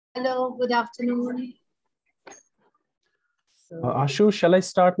Hello, good afternoon. Ashu, shall I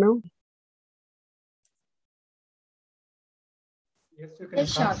start now? Yes, you can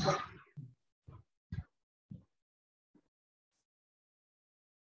start.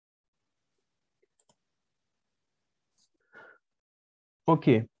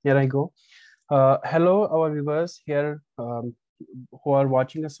 Okay, here I go. Hello, our viewers here who are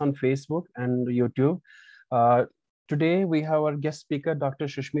watching us on Facebook and YouTube. Today we have our guest speaker, Dr.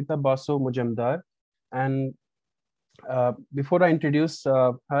 Sushmita Basu Majumdar. And before I introduce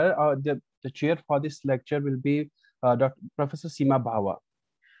her, the chair for this lecture will be Professor Seema Bhawa.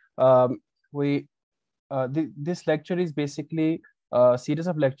 This lecture is basically a series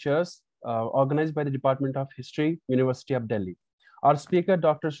of lectures organized by the Department of History, University of Delhi. Our speaker,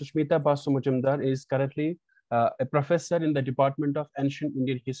 Dr. Sushmita Basu Majumdar, is currently a professor in the Department of Ancient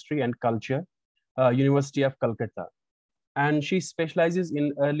Indian History and Culture, University of Calcutta. And she specializes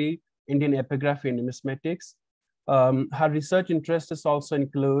in early Indian epigraphy and numismatics. Her research interests also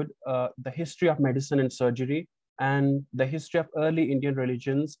include the history of medicine and surgery, and the history of early Indian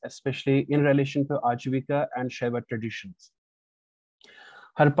religions, especially in relation to Ajivika and Shaiva traditions.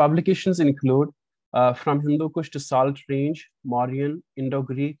 Her publications include From Hindu Kush to Salt Range, Mauryan,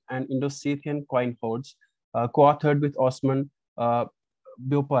 Indo-Greek, and Indo-Scythian coin hoards, co-authored with Osman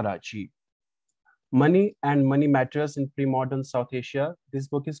Bioparachi. Money and Money Matters in Pre-Modern South Asia. This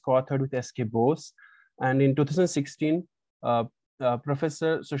book is co-authored with S.K. Bose. And in 2016,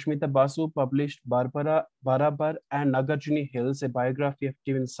 Professor Sushmita Basu published Barabar and Nagarjuni Hills, a biography of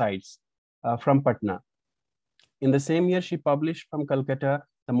twin sites from Patna. In the same year, she published from Calcutta,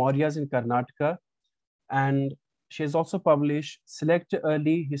 the Mauryas in Karnataka, and she has also published Select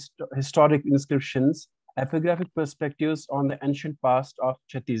Early Historic Inscriptions, Epigraphic Perspectives on the Ancient Past of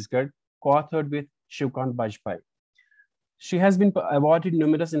Chhattisgarh, co-authored with Shivkant Bajpai. She has been awarded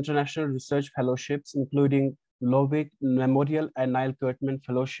numerous international research fellowships, including Lovick Memorial and Niall Curtman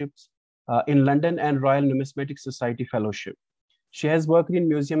Fellowships in London and Royal Numismatic Society Fellowship. She has worked in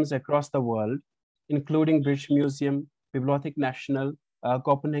museums across the world, including British Museum, Bibliothèque Nationale,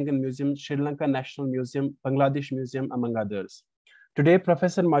 Copenhagen Museum, Sri Lanka National Museum, Bangladesh Museum, among others. Today,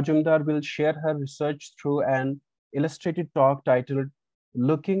 Professor Majumdar will share her research through an illustrated talk titled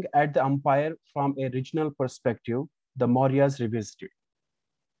Looking at the Empire from a Regional Perspective, the Mauryas Revisited.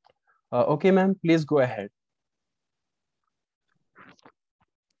 Okay, ma'am, please go ahead.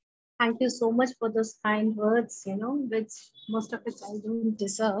 Thank you so much for those kind words, which most of it I don't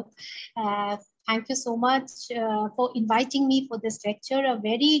deserve. Thank you so much for inviting me for this lecture. A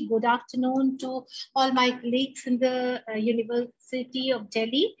very good afternoon to all my colleagues in the University of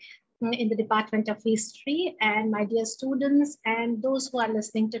Delhi, in the Department of History, and my dear students and those who are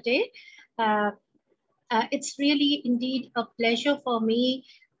listening today. It's really indeed a pleasure for me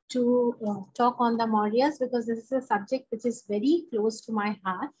to talk on the Mauryas, because this is a subject which is very close to my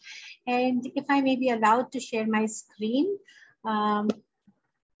heart. And if I may be allowed to share my screen,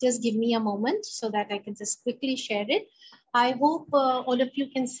 just give me a moment so that I can just quickly share it. I hope all of you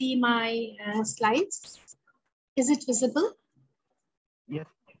can see my slides. Is it visible? Yes.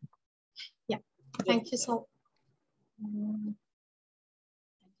 Yeah, thank you so much.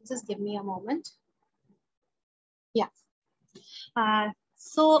 Just give me a moment. Yeah.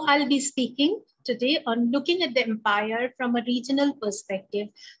 So I'll be speaking today on looking at the empire from a regional perspective,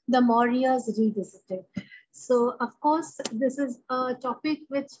 the Mauryas Revisited. So, of course, this is a topic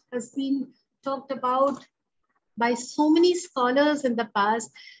which has been talked about by so many scholars in the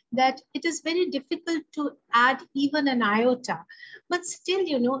past that it is very difficult to add even an iota. But still,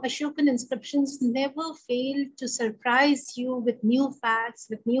 Ashokan inscriptions never fail to surprise you with new facts,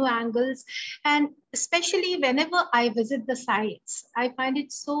 with new angles. And especially whenever I visit the sites, I find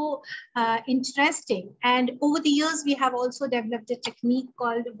it so interesting. And over the years, we have also developed a technique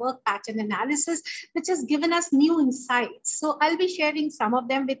called work pattern analysis, which has given us new insights. So I'll be sharing some of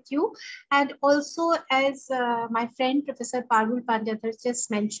them with you. And also, as my friend, Professor Parul Pandit has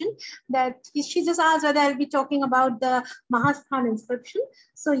just mentioned, that she just asked whether I'll be talking about the Mahasthan inscription.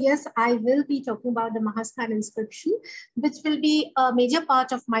 So yes, I will be talking about the Mahasthan inscription, which will be a major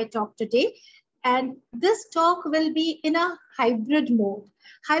part of my talk today. And this talk will be in a hybrid mode.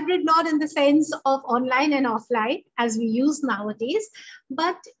 Hybrid not in the sense of online and offline as we use nowadays,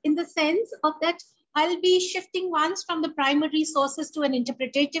 but in the sense of that I'll be shifting once from the primary sources to an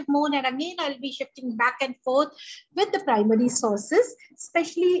interpretative mode, and again I'll be shifting back and forth with the primary sources,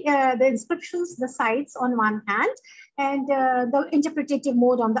 especially the inscriptions, the sites on one hand, and the interpretative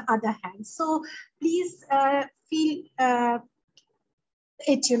mode on the other hand. So please feel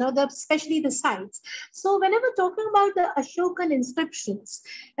it, especially the sites. So whenever talking about the Ashokan inscriptions,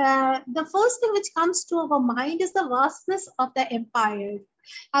 the first thing which comes to our mind is the vastness of the empire.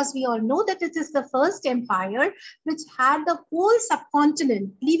 As we all know that it is the first empire which had the whole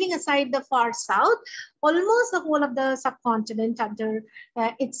subcontinent, leaving aside the far south, almost the whole of the subcontinent under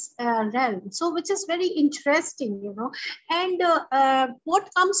its realm. So which is very interesting, And what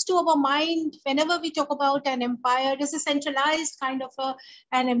comes to our mind whenever we talk about an empire is a centralized kind of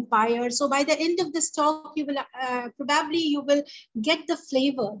an empire. So by the end of this talk, you will probably you will get the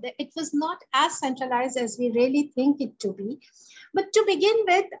flavor that it was not as centralized as we really think it to be. But to begin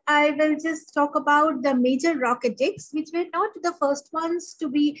with, I will just talk about the major rock edicts, which were not the first ones to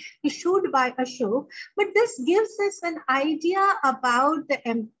be issued by Ashok, but this gives us an idea about the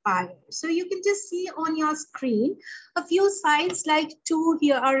empire. So you can just see on your screen a few sites like two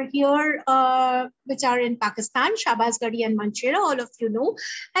here are here, which are in Pakistan, Shahbazgadi and Manchera, all of you know,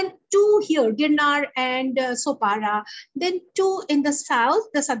 and two here, Girnar and Sopara. Then two in the south,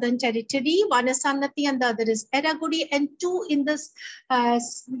 the Southern Territory, one is Sannati and the other is Eragudi, and two in the,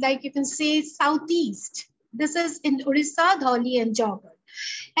 like you can say, southeast. This is in Orissa, Dholi and Jawgar.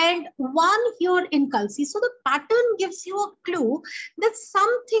 And one here in Kalsi. So the pattern gives you a clue that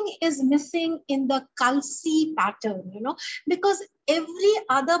something is missing in the Kalsi pattern, because every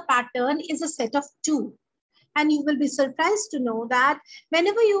other pattern is a set of two. And you will be surprised to know that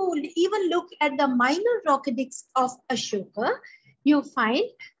whenever you even look at the minor rock edicts of Ashoka, you find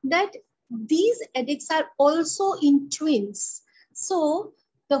that these edicts are also in twins. So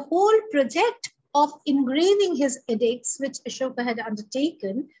the whole project of engraving his edicts, which Ashoka had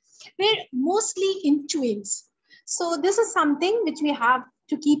undertaken, were mostly in twins. So this is something which we have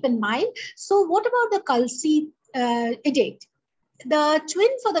to keep in mind. So what about the Kalsi edict? The twin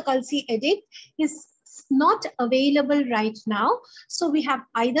for the Kalsi edict is not available right now. So we have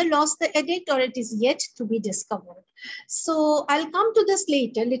either lost the edict or it is yet to be discovered. So I'll come to this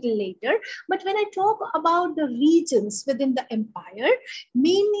later, little later. But when I talk about the regions within the empire,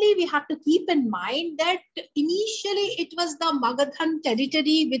 mainly we have to keep in mind that initially it was the Magadhan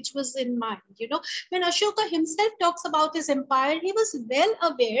territory which was in mind. When Ashoka himself talks about his empire, he was well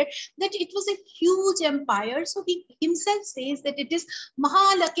aware that it was a huge empire. So he himself says that it is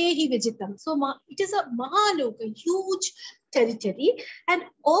Mahalakehi Vijitam. So it is a Mahaloka, huge territory, and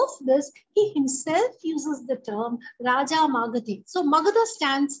of this he himself uses the term Raja Magadha. So Magadha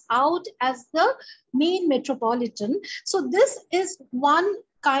stands out as the main metropolitan. So this is one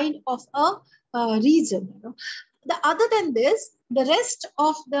kind of a region. Other than this, the rest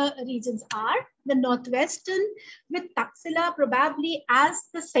of the regions are the northwestern with Taxila probably as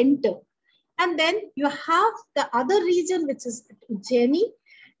the center. And then you have the other region which is Ujjaini,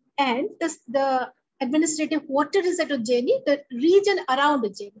 and the administrative quarter is at Ujjaini, the region around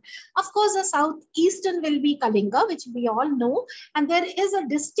Ujjaini. Of course, the southeastern will be Kalinga, which we all know. And there is a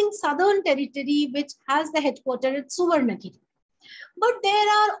distinct southern territory which has the headquarters at Suvarnagiri. But there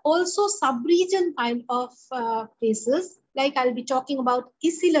are also sub-region kind of places, like I'll be talking about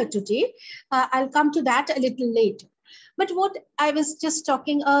Isila today. I'll come to that a little later. But what I was just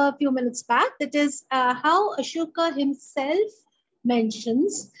talking a few minutes back, that is how Ashoka himself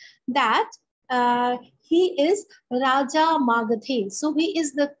mentions that he is Raja Magadhe. So he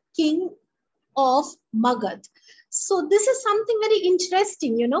is the king of Magad. So this is something very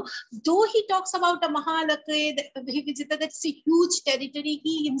interesting, Though he talks about a Mahalake, that's a huge territory,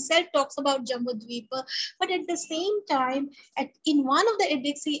 he himself talks about Jambudvipa, but at the same time, in one of the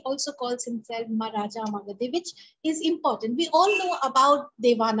edicts, he also calls himself Maharaja Magadhe, which is important. We all know about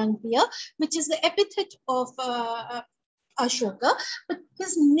Devanangriya, which is the epithet of Ashoka, but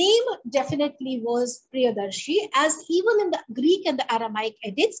his name definitely was Priyadarshi, as even in the Greek and the Aramaic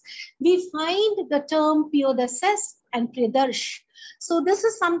edicts, we find the term Piodases and Priyadarsh. So this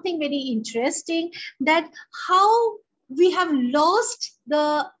is something very interesting, that how we have lost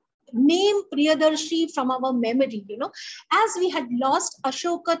the name Priyadarshi from our memory, as we had lost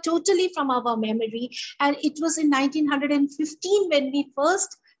Ashoka totally from our memory. And it was in 1915 when we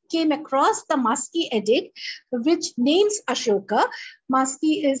first came across the Maski edict, which names Ashoka.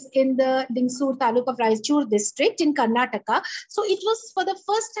 Maski is in the Dingsur Taluk of Raichur district in Karnataka. So it was for the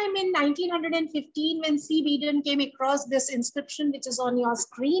first time in 1915 when C. Beeden came across this inscription, which is on your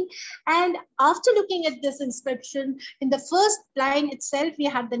screen. And after looking at this inscription, in the first line itself, we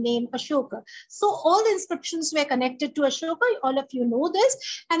had the name Ashoka. So all the inscriptions were connected to Ashoka. All of you know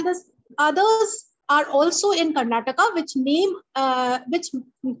this. And the others are also in Karnataka, which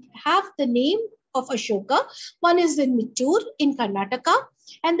have the name of Ashoka. One is in Mittur in Karnataka,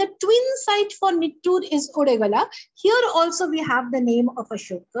 And the twin site for Nittur is Odegala. Here also we have the name of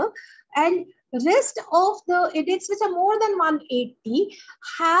Ashoka. And rest of the edicts, which are more than 180,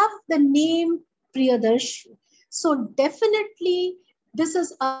 have the name Priyadarshi. So definitely this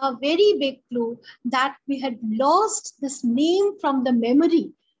is a very big clue that we had lost this name from the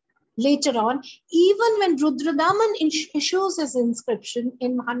memory later on. Even when Rudradaman issues his inscription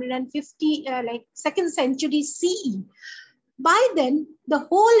in 150, like 2nd century CE, by then the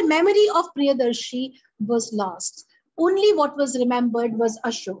whole memory of Priyadarshi was lost. Only what was remembered was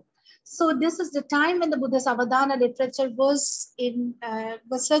Ashok. So this is the time when the Buddhist Avadana literature was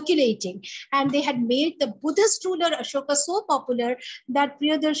circulating, and they had made the Buddhist ruler Ashoka so popular that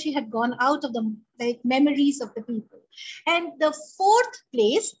Priyadarshi had gone out of the memories of the people. And the 4th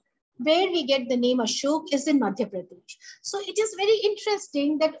place where we get the name Ashok is in Madhya Pradesh. So it is very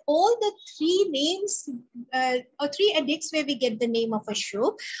interesting that all the 3 names or 3 edicts where we get the name of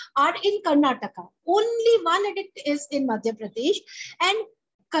Ashok are in Karnataka. Only one edict is in Madhya Pradesh, and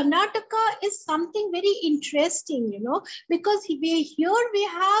Karnataka is something very interesting, because here we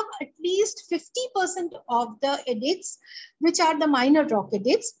have at least 50% of the edicts, which are the minor rock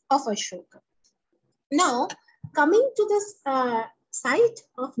edicts of Ashoka. Now, coming to this site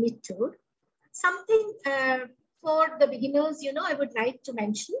of Nittur, something for the beginners, I would like to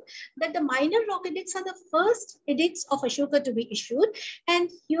mention that the minor rock edicts are the first edicts of Ashoka to be issued. And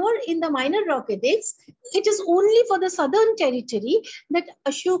here in the minor rock edicts, it is only for the southern territory that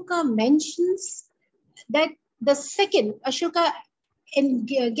Ashoka mentions that the second, Ashoka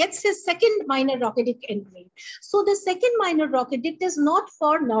gets his second minor rock edict engraved. So the second minor rock edict is not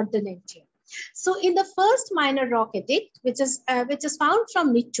for northern India. So in the first minor rock edict, which is found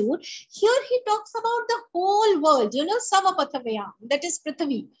from Nittur, here he talks about the whole world, Savapathavayam, that is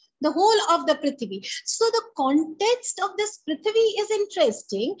Prithvi, the whole of the Prithvi. So the context of this Prithvi is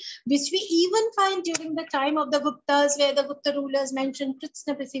interesting, which we even find during the time of the Guptas, where the Gupta rulers mentioned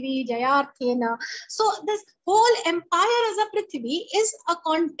Krishna Prithvi, Jayarthena. So this whole empire as a Prithvi is a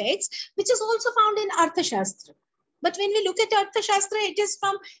context which is also found in Arthashastra. But when we look at Arthashastra, it is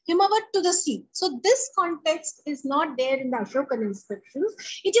from Himavat to the sea. So this context is not there in the Ashokan inscriptions.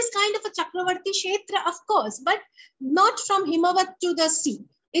 It is kind of a Chakravarti Kshetra, of course, but not from Himavat to the sea.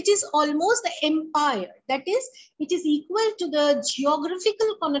 It is almost the empire. That is, it is equal to the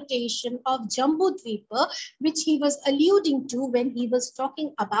geographical connotation of Jambudvipa, which he was alluding to when he was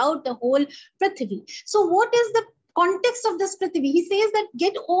talking about the whole Prithvi. So what is the context of this Prithvi? He says that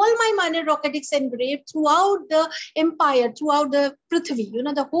get all my minor rock edicts engraved throughout the empire, throughout the Prithvi,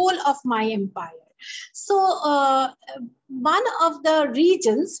 the whole of my empire. So one of the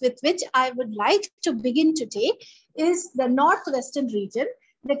regions with which I would like to begin today is the northwestern region,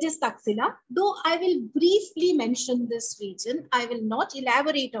 that is Taxila. Though I will briefly mention this region, I will not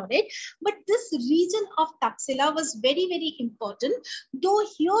elaborate on it, but this region of Taxila was very, very important. Though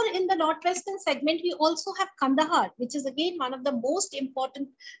here in the northwestern segment, we also have Kandahar, which is again one of the most important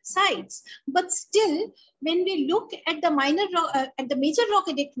sites. But still, when we look at the major rock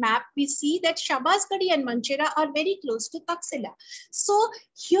edict map, we see that Shabazgadi and Manchera are very close to Taxila. So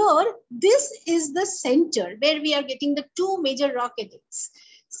here, this is the center where we are getting the 2 major rock edicts.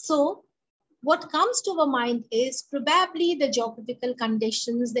 So what comes to our mind is probably the geographical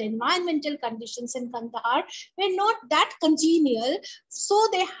conditions, the environmental conditions in Kandahar were not that congenial. So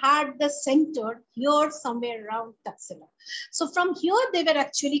they had the center here somewhere around Taxila. So from here, they were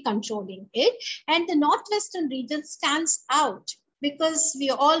actually controlling it. And the northwestern region stands out because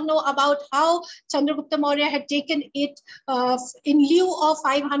we all know about how Chandragupta Maurya had taken it in lieu of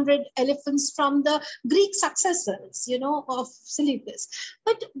 500 elephants from the Greek successors, of Seleucus.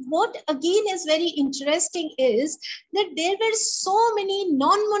 But what again is very interesting is that there were so many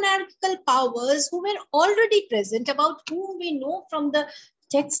non-monarchical powers who were already present, about whom we know from the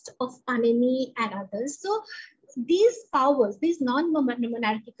text of Anemi and others. So these powers, these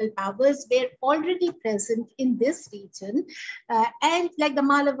non-monarchical powers were already present in this region, and like the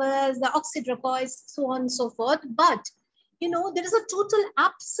Malavas, the Oxydracois, so on and so forth. But, there is a total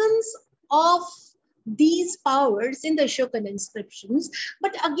absence of these powers in the Ashokan inscriptions.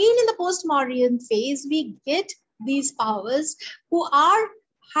 But again, in the post-Mauryan phase, we get these powers who are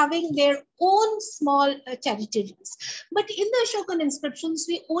having their own small territories. But in the Ashokan inscriptions,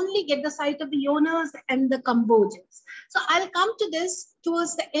 we only get the site of the Yonas and the Cambodians. So I'll come to this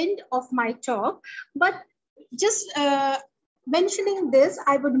towards the end of my talk, but just mentioning this,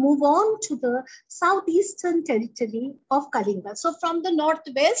 I would move on to the southeastern territory of Kalinga. So from the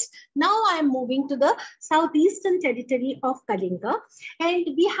northwest, now I am moving to the southeastern territory of Kalinga. And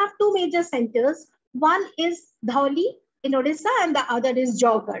we have 2 major centers. One is Dhauli, in Odisha, and the other is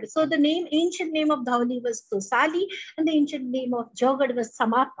Jawgad. So the ancient name of Dhauli was Tosali, and the ancient name of Jawgad was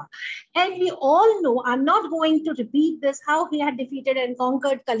Samapa. And we all know, I'm not going to repeat this, how he had defeated and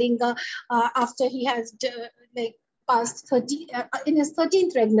conquered Kalinga after he has past 30 in his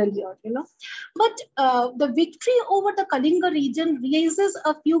 13th regnal year, But the victory over the Kalinga region raises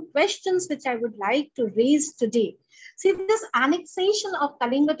a few questions which I would like to raise today. See, this annexation of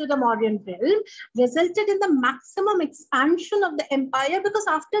Kalinga to the Mauryan realm resulted in the maximum expansion of the empire, because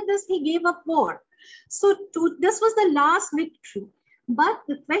after this he gave up war. So this was the last victory. But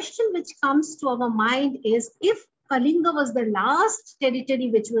the question which comes to our mind is, if Kalinga was the last territory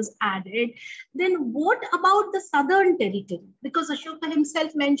which was added, then what about the southern territory? Because Ashoka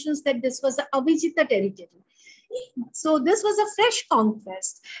himself mentions that this was the Avijita territory. So this was a fresh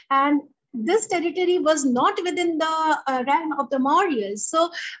conquest, and this territory was not within the realm of the Mauryas.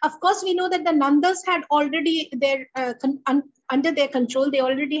 So, of course, we know that the Nandas had already under their control, they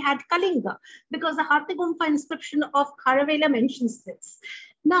already had Kalinga, because the Hathigumpa inscription of Kharavela mentions this.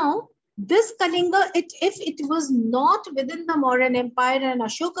 Now, this Kalinga, if it was not within the Mauryan Empire and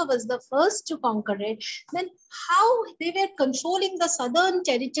Ashoka was the first to conquer it, then how they were controlling the southern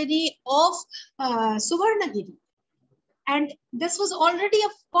territory of Suvarnagiri? And this was already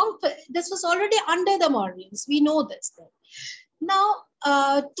this was already under the Mauryans. We know this. Now,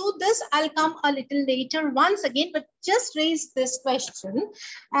 to this, I'll come a little later once again, but just raise this question.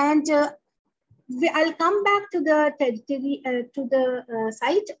 And I'll come back to the territory, to the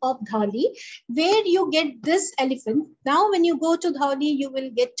site of Dhauli, where you get this elephant. Now, when you go to Dhauli, you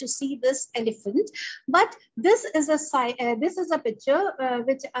will get to see this elephant. But this is a picture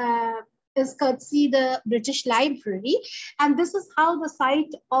which is courtesy the British Library, and this is how the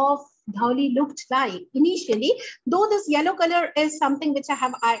site of Dhauli looked like initially, though this yellow color is something which I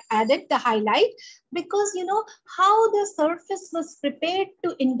have added the highlight, because how the surface was prepared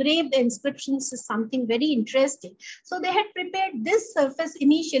to engrave the inscriptions is something very interesting. So they had prepared this surface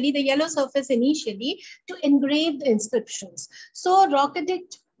initially, the yellow surface initially, to engrave the inscriptions. So rock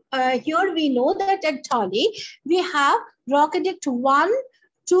edict, here we know that at Dhauli we have rock edict 1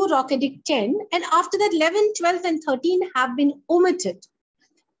 to rock edict 10, and after that 11, 12 and 13 have been omitted,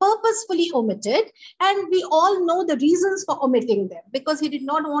 purposefully omitted, and we all know the reasons for omitting them, because he did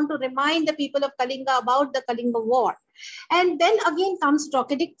not want to remind the people of Kalinga about the Kalinga war. And then again comes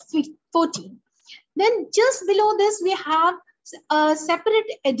rock edict 14. Then just below this we have a separate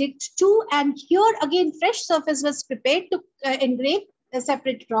edict 2, and here again fresh surface was prepared to engrave a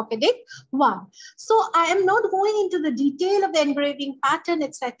separate rock edict 1. So I am not going into the detail of the engraving pattern,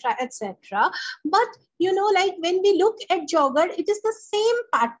 etc., etc. But like when we look at Jawgad, it is the same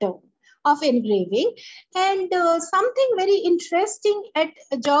pattern of engraving. And something very interesting at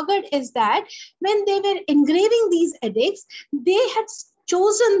Jawgad is that when they were engraving these edicts, they had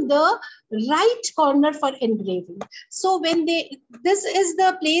chosen the right corner for engraving. So when this is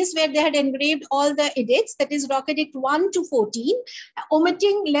the place where they had engraved all the edicts, that is rock edict 1 to 14,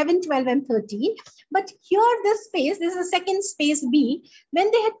 omitting 11, 12 and 13. But here this space, this is the second space B,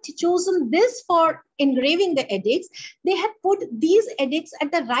 when they had chosen this for engraving the edicts, they had put these edicts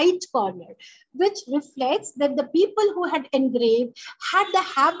at the right corner, which reflects that the people who had engraved had the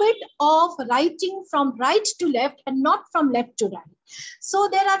habit of writing from right to left and not from left to right. So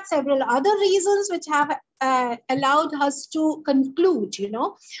there are several other reasons which have allowed us to conclude,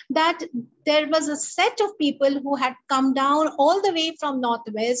 that there was a set of people who had come down all the way from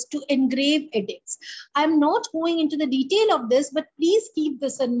northwest to engrave edicts. I'm not going into the detail of this, but please keep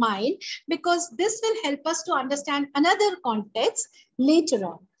this in mind, because this will help us to understand another context later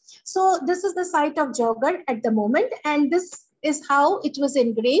on. So this is the site of Jawgad at the moment, and this is how it was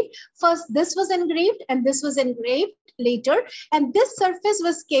engraved. First, this was engraved and this was engraved later, and this surface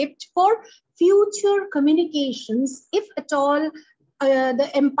was kept for future communications. If at all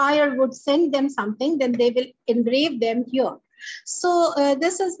the empire would send them something, then they will engrave them here. So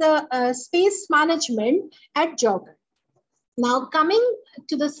this is the space management at Jawgad. Now coming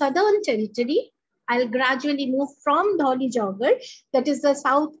to the southern territory, I'll gradually move from Dhauli Jawgad, that is the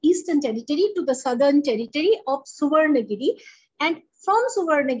southeastern territory, to the southern territory of Suvarnagiri. And from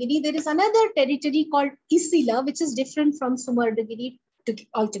Suvarnagiri, there is another territory called Isila, which is different from Suvarnagiri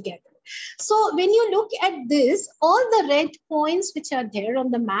altogether. So when you look at this, all the red points which are there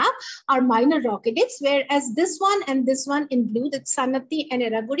on the map are minor rock edicts, whereas this one and this one in blue, the Sanati and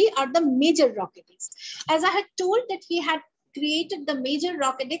Eraguri, are the major rock edicts. As I had told that he had created the major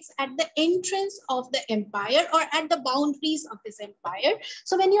rock edicts at the entrance of the empire, or at the boundaries of this empire.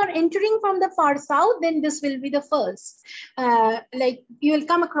 So when you are entering from the far south, then this will be the first, like you will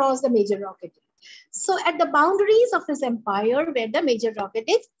come across the major rock edict. So at the boundaries of his empire were the major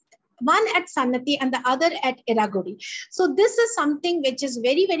rocketics, one at Sannati and the other at Iraguri. So this is something which is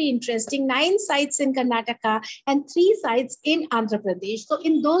very, very interesting. 9 sites in Karnataka and 3 sites in Andhra Pradesh. So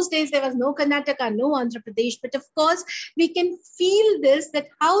in those days, there was no Karnataka, no Andhra Pradesh. But of course, we can feel this, that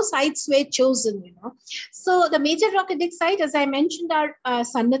how sites were chosen, you know. So the major rocketic site, as I mentioned, are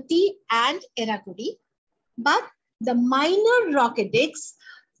Sannati and Iraguri. But the minor rocketics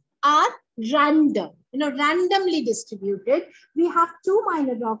are random, randomly distributed. We have 2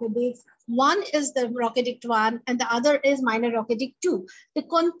 minor rocketics. One is the rocketict 1 and the other is minor rocketict 2. The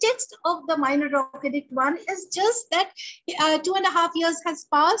context of the minor rocketict 1 is just that 2.5 years has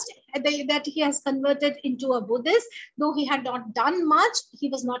passed, that he has converted into a Buddhist, though he had not done much. He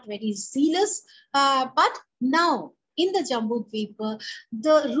was not very zealous, but now in the Jambudvipa,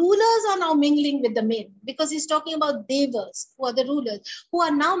 the rulers are now mingling with the men, because he's talking about devas, who are the rulers, who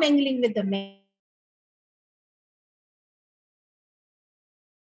are now mingling with the men.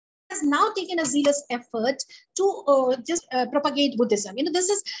 Has now taken a zealous effort to just propagate Buddhism. This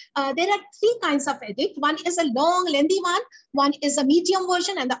is there are 3 kinds of edict. One is a long, lengthy one is a medium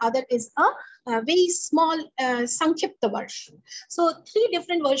version, and the other is a very small Sankshipta version. So 3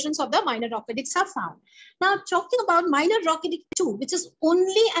 different versions of the minor rocketics are found. Now, talking about minor rocketics 2, which is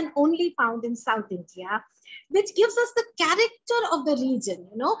only and only found in South India, which gives us the character of the region.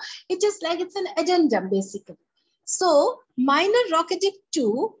 It is like it's an addendum basically. So minor rocketics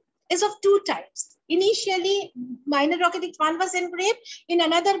 2 is of 2 types. Initially, minor rocketics 1 was engraved. In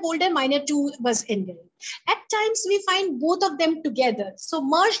another boulder, minor 2 was engraved. At times, we find both of them together, so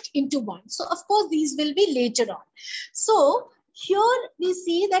merged into one. So, of course, these will be later on. So, here we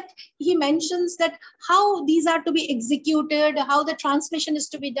see that he mentions that how these are to be executed, how the transmission is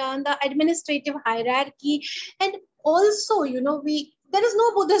to be done, the administrative hierarchy, and also, there is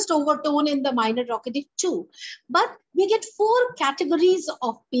no Buddhist overtone in the minor rocketics 2, but we get 4 categories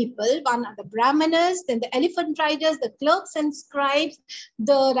of people. One are the Brahmanas, then the elephant riders, the clerks and scribes,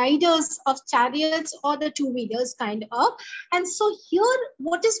 the riders of chariots or the 2-wheelers kind of. And so here,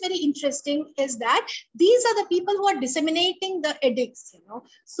 what is very interesting is that these are the people who are disseminating the edicts,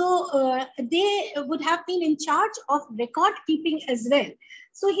 So they would have been in charge of record keeping as well.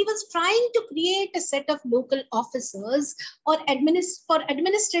 So he was trying to create a set of local officers or for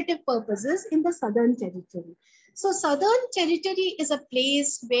administrative purposes in the Southern Territory. So Southern Territory is a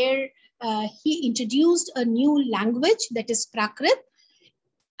place where he introduced a new language, that is Prakrit.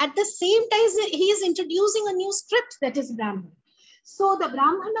 At the same time, he is introducing a new script, that is Brahman. So the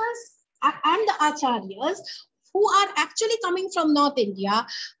Brahmanas and the Acharyas, who are actually coming from North India,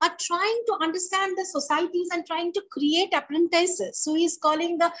 are trying to understand the societies and trying to create apprentices. So he's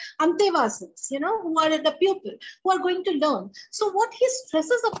calling the Antevasas, who are the pupil, who are going to learn. So what he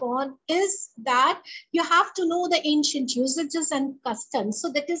stresses upon is that you have to know the ancient usages and customs.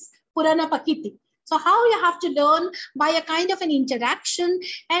 So that is Purana Pakiti. So how you have to learn by a kind of an interaction,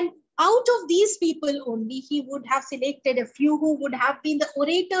 and out of these people only, he would have selected a few who would have been the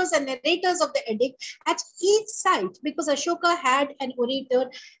orators and narrators of the edict at each site, because Ashoka had an orator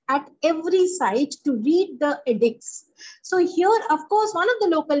at every site to read the edicts. So here, of course, one of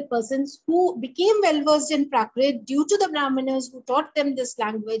the local persons who became well-versed in Prakrit due to the Brahmanas who taught them this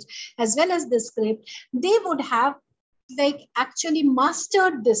language as well as this script, they would have actually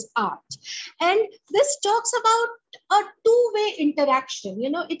mastered this art. And this talks about a 2-way interaction.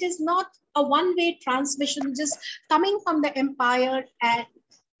 It is not a 1-way transmission just coming from the empire. And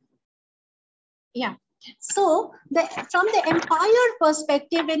yeah, so from the empire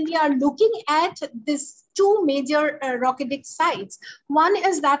perspective, when we are looking at this 2 major rocketic sites, one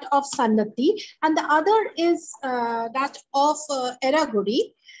is that of Sannati and the other is that of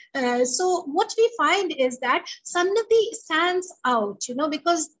Eraguri. So what we find is that Sannati stands out,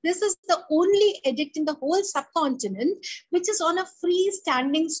 because this is the only edict in the whole subcontinent which is on a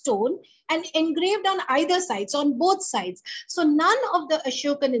freestanding stone and engraved on either sides, on both sides. So none of the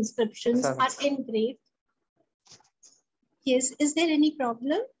Ashokan inscriptions are engraved. Yes, is there any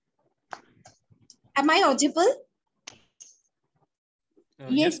problem? Am I audible?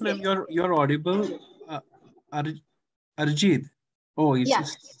 Yes, ma'am, you're audible. Arjit. Oh,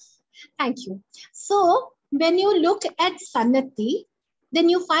 yes. Thank you. So when you look at Sannati, then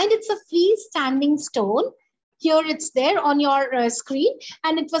you find it's a freestanding stone. Here it's there on your screen,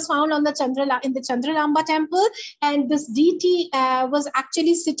 and it was found on the in the Chandralamba temple, and this deity was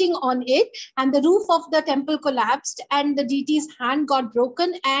actually sitting on it, and the roof of the temple collapsed, and the deity's hand got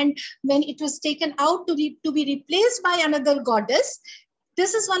broken, and when it was taken out to be replaced by another goddess,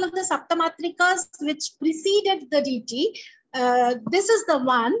 this is one of the Saptamatrikas which preceded the deity. this is the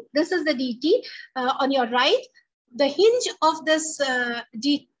one, this is the DT on your right. The hinge of this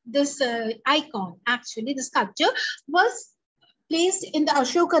icon, actually the sculpture, was placed in the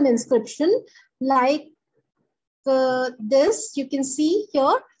Ashokan inscription like this, you can see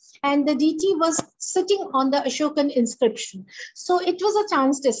here, and the DT was sitting on the Ashokan inscription. So it was a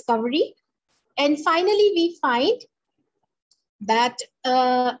chance discovery. And finally, we find that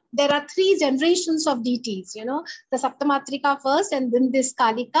there are 3 generations of DTs, you know, the Saptamatrika first, and then this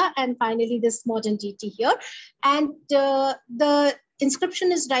Kalika, and finally this modern DT here. And the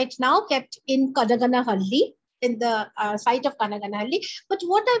inscription is right now kept in Kadaganahalli, in the site of Kadaganahalli. But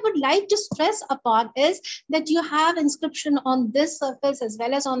what I would like to stress upon is that you have inscription on this surface as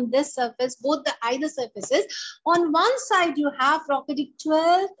well as on this surface, both the either surfaces. On one side, you have rock edict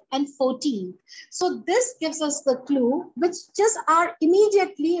 12 and 14. So this gives us the clue, which just are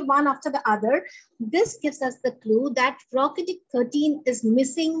immediately one after the other. This gives us the clue that rock edict 13 is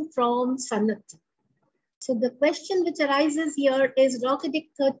missing from Sannati. So the question which arises here is rock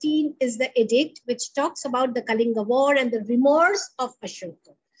edict 13 is the edict which talks about the Kalinga war and the remorse of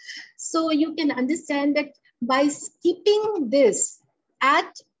Ashoka. So you can understand that by skipping this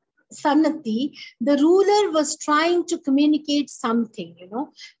at Sannati, the ruler was trying to communicate something, you know,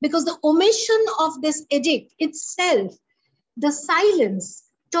 because the omission of this edict itself, the silence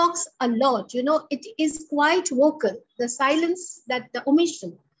talks a lot, you know, it is quite vocal. The silence, that the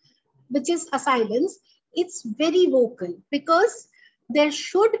omission, which is a silence, it's very vocal because there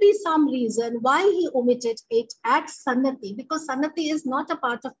should be some reason why he omitted it at Sannati, because Sannati is not a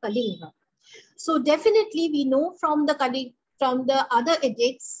part of Kalinga. So definitely we know from the other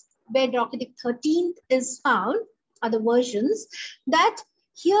edicts where rock edict 13 is found, other versions, that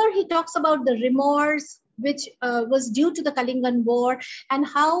here he talks about the remorse which was due to the Kalingan war, and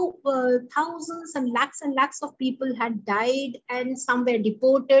how thousands and lakhs of people had died and some were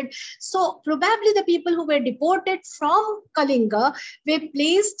deported. So probably the people who were deported from Kalinga were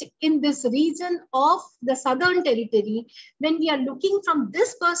placed in this region of the southern territory. When we are looking from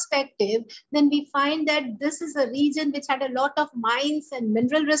this perspective, then we find that this is a region which had a lot of mines and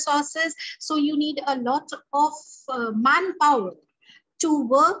mineral resources. So you need a lot of manpower to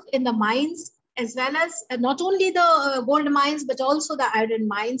work in the mines, as well as not only the gold mines, but also the iron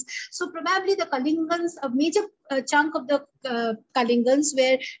mines. So probably the Kalingans, a major chunk of the Kalingans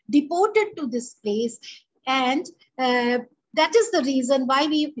were deported to this place. And that is the reason why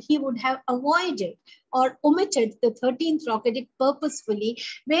he would have avoided or omitted the 13th rock edict purposefully,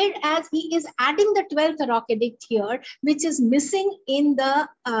 whereas he is adding the 12th rock edict here, which is missing in the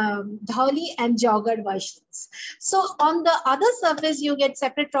Dhauli and Jogad versions. So on the other surface, you get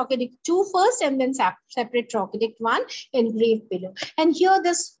separate rock edict 2 first, and then separate rock edict 1 engraved below. And here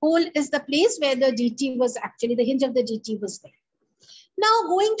this hole is the place where the DT was actually, the hinge of the DT was there. Now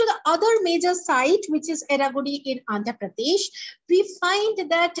going to the other major site, which is Eragudi in Andhra Pradesh, we find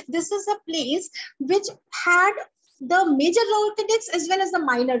that this is a place which had the major rock edicts as well as the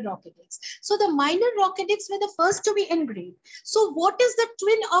minor rock edicts. So the minor rock edicts were the first to be engraved. So what is the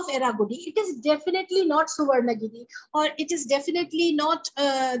twin of Eragudi? It is definitely not Suvarnagiri, or it is definitely not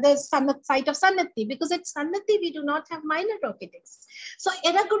the site of Sannati, because at Sannati we do not have minor rock edicts. So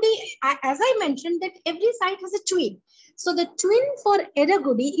Eragudi, as I mentioned, that every site has a twin. So the twin for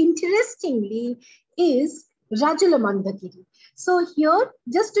Eragudi, interestingly, is Rajulamandagiri. So here,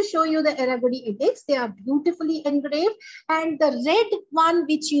 just to show you the Eragudi edicts, they are beautifully engraved. And the red one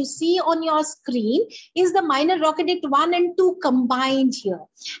which you see on your screen is the minor rock edict 1 and 2 combined here.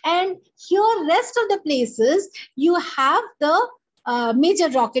 And here, rest of the places, you have the major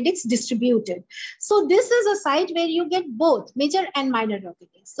rock edicts distributed. So this is a site where you get both major and minor rock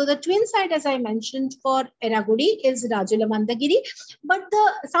edicts. So the twin site, as I mentioned, for Eragudi is Rajulamandagiri. But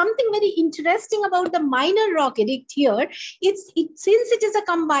something very interesting about the minor rock edict here, since it is a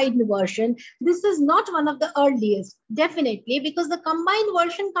combined version, this is not one of the earliest, definitely, because the combined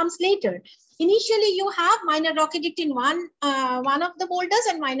version comes later. Initially, you have minor rock edict in one of the boulders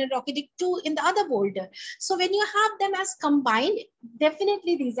and minor rock edict 2 in the other boulder. So when you have them as combined,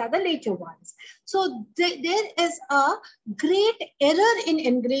 definitely these are the later ones. So there is a great error in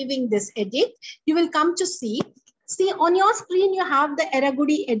engraving this edict. You will come to see. See, on your screen, you have the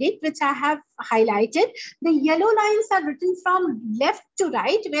Eragudi edict, which I have highlighted. The yellow lines are written from left to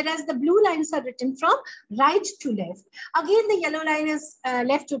right, whereas the blue lines are written from right to left. Again, the yellow line is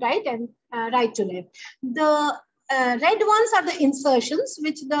left to right and right to left. The red ones are the insertions,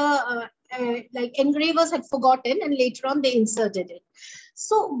 which the like engravers had forgotten, and later on they inserted it.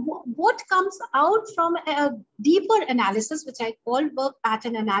 So what comes out from a deeper analysis, which I call work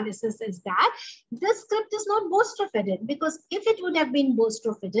pattern analysis, is that this script is not boastrophodon, because if it would have been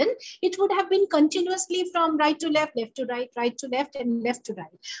boastrophodon, it would have been continuously from right to left to right to left, and left to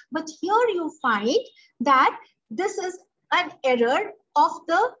right. But here you find that this is an error of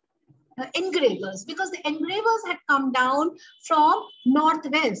the engravers, because the engravers had come down from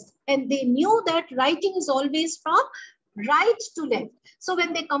northwest and they knew that writing is always from right to left. So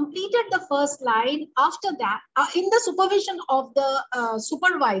when they completed the first line, after that, in the supervision of the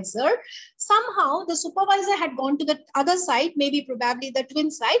supervisor, somehow the supervisor had gone to the other side, maybe probably the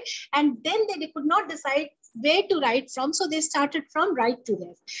twin side, and then they could not decide where to write from, so they started from right to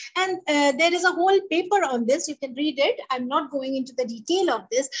left. And there is a whole paper on this, you can read it. I'm not going into the detail of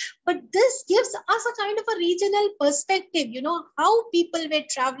this, but this gives us a kind of a regional perspective, you know, how people were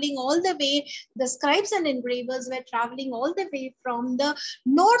traveling all the way, the scribes and engravers were traveling all the way from the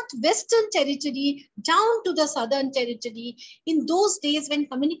northwestern territory down to the southern territory in those days when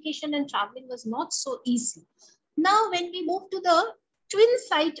communication and traveling was not so easy. Now when we move to the twin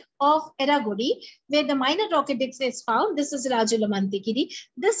site of Eragodi, where the minor rocketics is found. This is Rajulamantikiri.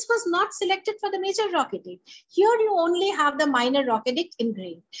 This was not selected for the major rocketick. Here you only have the minor rocketick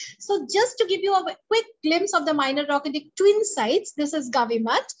engraved. So just to give you a quick glimpse of the minor rocketick twin sites, this is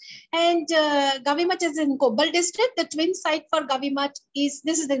Gavimat, and Gavimat is in Kobbal district. The twin site for Gavimat is,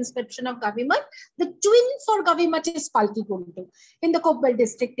 this is the inscription of Gavimat. The twin for Gavimat is Palkigundu in the Kobbal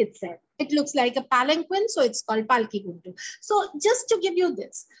district itself. It looks like a palanquin, so it's called Palkigundu. So just to give you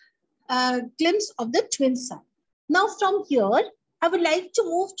this glimpse of the twin site. Now from here, I would like to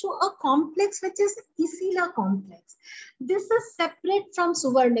move to a complex which is Isila complex. This is separate from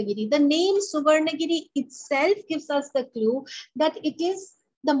Suvarnagiri. The name Suvarnagiri itself gives us the clue that it is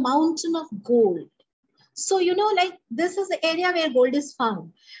the mountain of gold. So, you know, like this is the area where gold is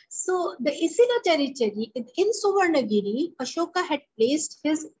found. So the Isila territory in Suvarnagiri, Ashoka had placed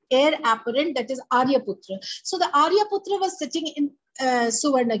his heir apparent, that is Aryaputra. So the Aryaputra was sitting in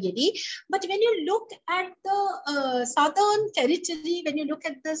Suvarnagiri. But when you look at the southern territory, when you look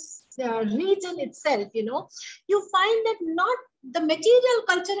at this region itself, you know, you find that not the material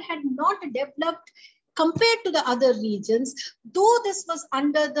culture had not developed compared to the other regions, though this was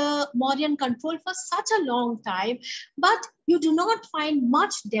under the Mauryan control for such a long time, but you do not find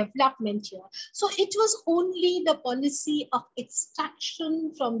much development here. So it was only the policy of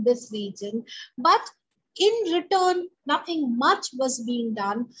extraction from this region, but in return, nothing much was being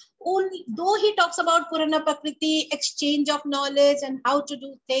done. Only though he talks about Purana Prakriti, exchange of knowledge and how to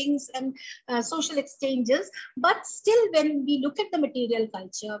do things and social exchanges, but still when we look at the material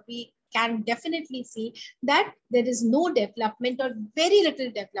culture, we can definitely see that there is no development or very little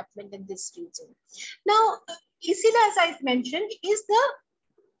development in this region. Now, Isila, as I mentioned, is the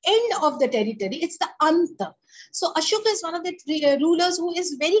end of the territory. It's the Anta. So Ashoka is one of the rulers who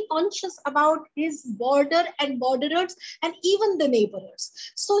is very conscious about his border and borderers and even the neighbors.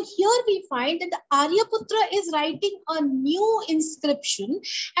 So here we find that the Aryaputra is writing a new inscription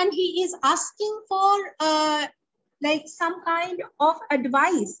and he is asking for like some kind of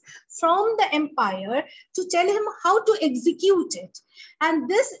advice from the empire to tell him how to execute it. And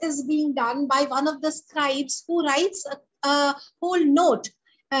this is being done by one of the scribes who writes a whole note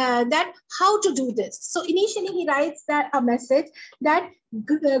that how to do this. So initially he writes that a message that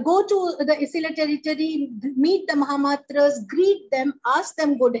go to the Isila territory, meet the Mahamatras, greet them, ask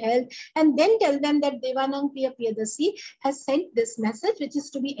them good health, and then tell them that Devanang Priya Priyadasi has sent this message which is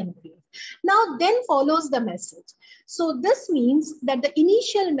to be engraved. Now then follows the message. So this means that the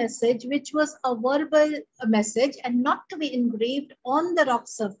initial message, which was a verbal message and not to be engraved on the rock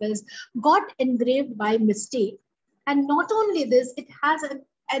surface, got engraved by mistake. And not only this, it has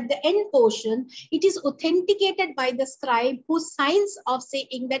at the end portion, it is authenticated by the scribe who signs off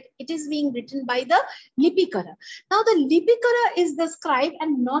saying that it is being written by the Lipikara. Now the Lipikara is the scribe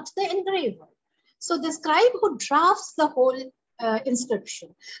and not the engraver. So the scribe who drafts the whole inscription.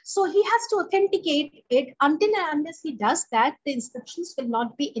 So he has to authenticate it. Until and unless he does that, the inscriptions will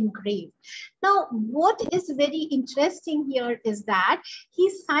not be engraved. Now, what is very interesting here is that he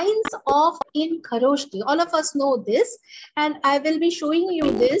signs off in Kharoshti. All of us know this, and I will be showing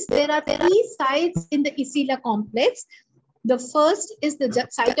you this. There are 3 sites in the Isila complex. The first is the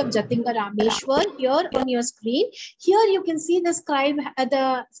site of Jatinga Rameshwar here on your screen. Here you can see the scribe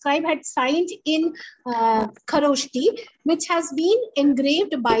had signed in Kharoshti, which has been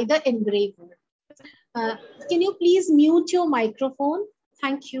engraved by the engraver. Can you please mute your microphone?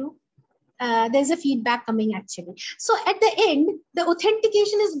 Thank you. there's a feedback coming actually. So at the end, the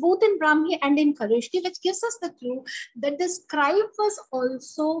authentication is both in Brahmi and in Kharoshthi, which gives us the clue that the scribe was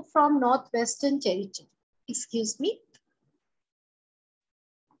also from Northwestern Territory. Excuse me.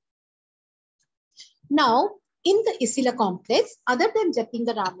 Now, in the Isila complex, other than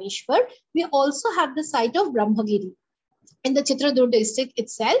Japinga Rameshwar, we also have the site of Brahmagiri in the Chitradurga district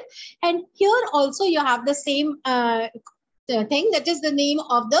itself. And here also you have the same thing, that is the name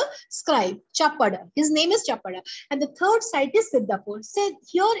of the scribe, Chapada. His name is Chapada. And the third site is Siddhapur. So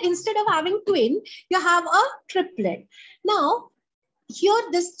here, instead of having twin, you have a triplet. Now, here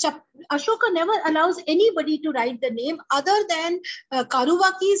this Ashoka never allows anybody to write the name other than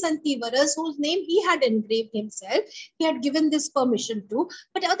Karuvakis and Tivaras, whose name he had engraved himself. He had given this permission to.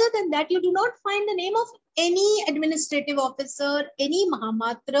 But other than that, you do not find the name of any administrative officer, any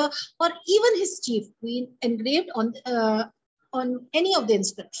Mahamatra, or even his chief queen engraved on any of the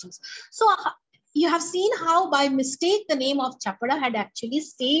inscriptions. So you have seen how by mistake the name of Chapada had actually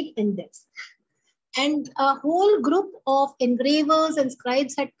stayed in this. And a whole group of engravers and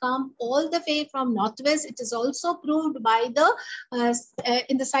scribes had come all the way from Northwest. It is also proved by the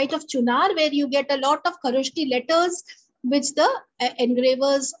in the site of Chunar, where you get a lot of Kharoshthi letters which the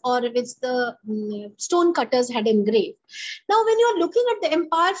engravers or which the stone cutters had engraved. Now, when you are looking at the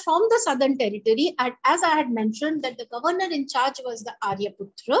empire from the southern territory, as I had mentioned, that the governor in charge was the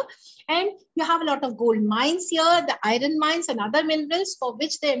Aryaputra, and you have a lot of gold mines here, the iron mines and other minerals for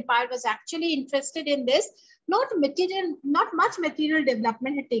which the empire was actually interested in this. Not much material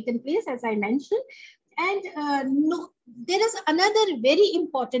development had taken place, as I mentioned. And there is another very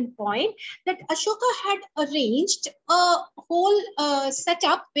important point, that Ashoka had arranged a whole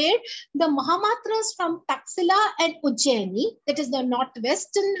setup where the Mahamatras from Taxila and Ujjaini, that is the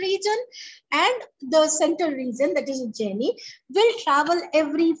northwestern region, and the central region, that is Ujjaini, will travel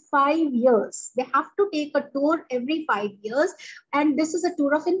every 5 years. They have to take a tour every 5 years, and this is a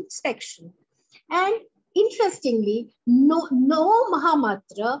tour of inspection. And interestingly, no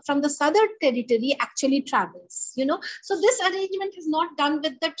Mahamatra from the southern territory actually travels, So this arrangement is not done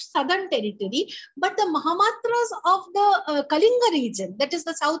with the southern territory, but the Mahamatras of the Kalinga region, that is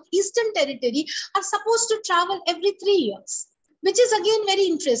the southeastern territory, are supposed to travel every 3 years, which is again very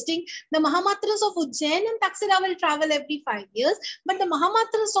interesting. The Mahamatras of Ujjain and Taxila will travel every 5 years, but the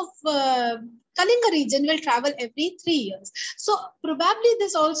Mahamatras of Kalinga region will travel every 3 years. So probably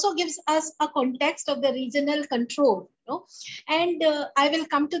this also gives us a context of the regional control. And I will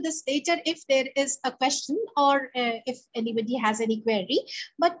come to this later if there is a question or if anybody has any query.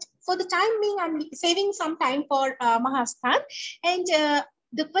 But for the time being, I'm saving some time for Mahasthan. And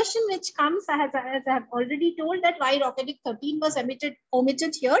the question which comes, as I have already told, that why Rocket 13 was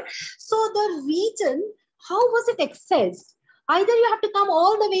omitted here. So the region, how was it accessed? Either you have to come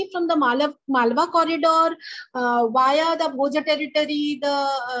all the way from the Malwa corridor via the Bhoja territory,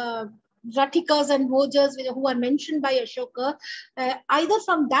 the Rathikas and Bhojas who are mentioned by Ashoka. Either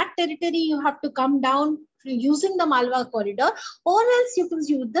from that territory you have to come down using the Malwa corridor, or else you can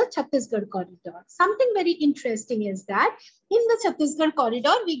use the Chhattisgarh corridor. Something very interesting is that in the Chhattisgarh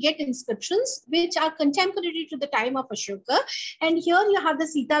corridor, we get inscriptions which are contemporary to the time of Ashoka. And here you have the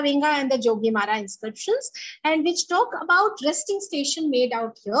Sita Venga and the Jogimara inscriptions, and which talk about resting station made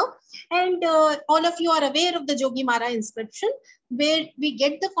out here. And all of you are aware of the Jogimara inscription, where we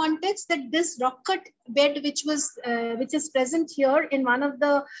get the context that this rock cut bed, which is present here in one of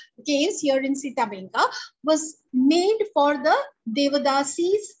the caves here in Sita Venga, was made for the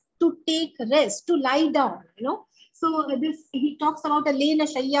Devadasis to take rest, to lie down, So he talks about a Lena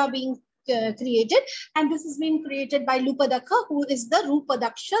Shaya being created, and this has been created by Lupadaka, who is the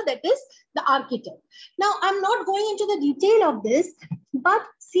Rupadaksha, that is the architect. Now, I'm not going into the detail of this, but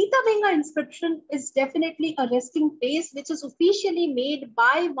Sita Venga inscription is definitely a resting place, which is officially made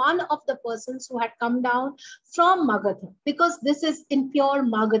by one of the persons who had come down from Magadha, because this is in pure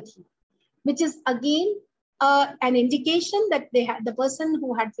Magathi, which is again an indication that the person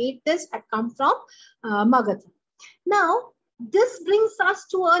who had made this had come from Magadha. Now, this brings us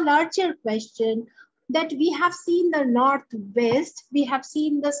to a larger question, that we have seen the northwest, we have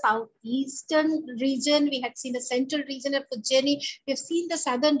seen the southeastern region, we have seen the central region of Ujjaini, we have seen the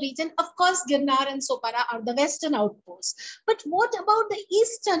southern region. Of course, Girnar and Sopara are the western outposts. But what about the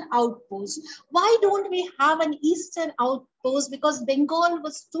eastern outposts? Why don't we have an eastern outpost? Because Bengal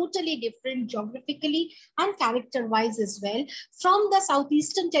was totally different geographically and character-wise as well from the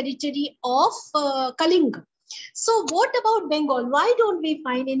southeastern territory of Kalinga. So what about Bengal? Why don't we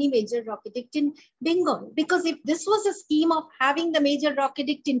find any major rock edict in Bengal? Because if this was a scheme of having the major rock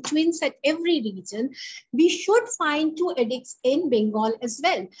edict in twins at every region, we should find 2 edicts in Bengal as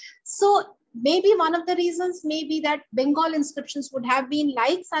well. So maybe one of the reasons may be that Bengal inscriptions would have been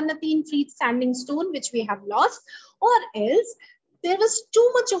like Sanatin freestanding stone, which we have lost, or else there was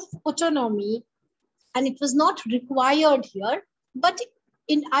too much of autonomy and it was not required here. But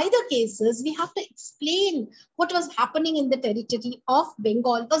in either cases, we have to explain what was happening in the territory of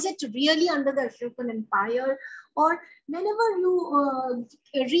Bengal. Was it really under the Ashokan Empire? Or whenever you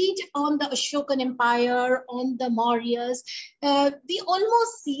read on the Ashokan Empire, on the Mauryas, we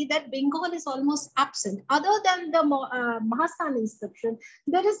almost see that Bengal is almost absent. Other than the Mahastan inscription,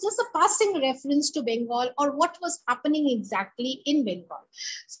 there is just a passing reference to Bengal or what was happening exactly in Bengal.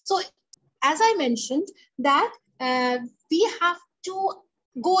 So as I mentioned, that we have to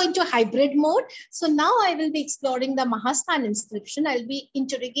go into hybrid mode. So now I will be exploring the Mahastan inscription. I'll be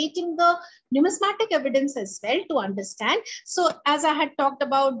interrogating the numismatic evidence as well to understand. So as I had talked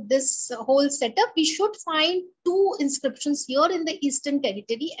about this whole setup, we should find 2 inscriptions here in the Eastern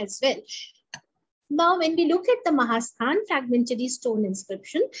Territory as well. Now, when we look at the Mahastan fragmentary stone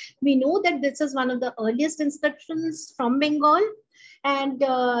inscription, we know that this is one of the earliest inscriptions from Bengal. And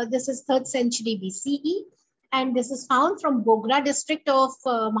this is 3rd century BCE. And this is found from Bogra district of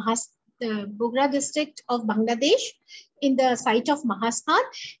Bogra district of Bangladesh in the site of Mahastan.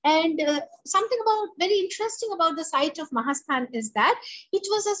 And something about very interesting about the site of Mahastan is that it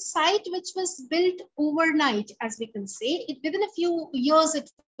was a site which was built overnight, as we can say. Within a few years, it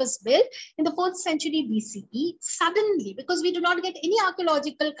was built in the 4th century BCE suddenly, because we do not get any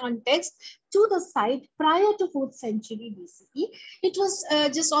archaeological context to the site prior to 4th century BCE. It was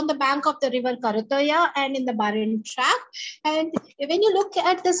just on the bank of the river Karatoya and in the Barren Tract. And when you look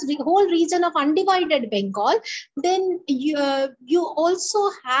at this whole region of undivided Bengal, then you also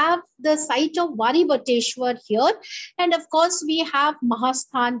have the site of Varibateshwar here. And of course, we have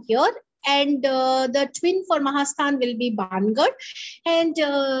Mahastan here. And the twin for Mahastan will be Bangar. And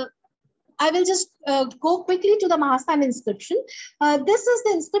I will just go quickly to the Mahastan inscription. This is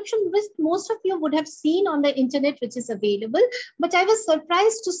the inscription which most of you would have seen on the internet, which is available. But I was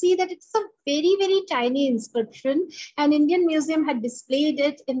surprised to see that it's a very, very tiny inscription. An Indian museum had displayed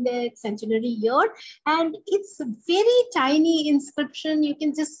it in their centenary year. And it's a very tiny inscription. You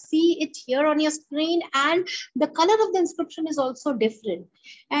can just see it here on your screen. And the color of the inscription is also different.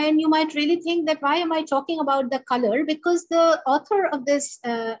 And you might really think that why am I talking about the color? Because the author of this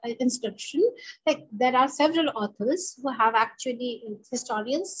inscription, like there are several authors who have actually,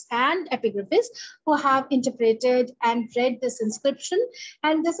 historians and epigraphists, who have interpreted and read this inscription.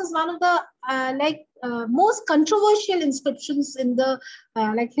 And this is one of the most controversial inscriptions in the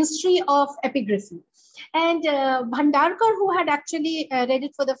history of epigraphy. And Bhandarkar, who had actually read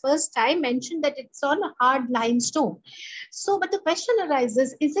it for the first time, mentioned that it's on hard limestone. So, but the question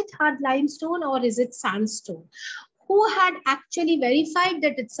arises, is it hard limestone or is it sandstone? Who had actually verified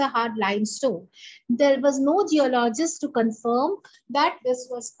that it's a hard limestone? There was no geologist to confirm that this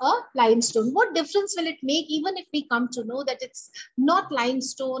was a limestone. What difference will it make even if we come to know that it's not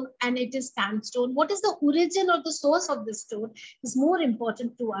limestone and it is sandstone? What is the origin or the source of the stone is more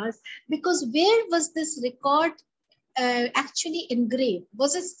important to us, because where was this record actually engraved?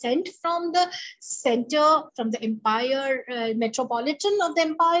 Was it sent from the center, from the empire, metropolitan of the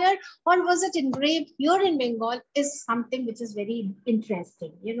empire, or was it engraved here in Bengal? Is something which is very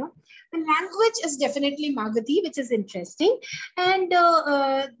interesting. You know, the language is definitely Magadhi, which is interesting. And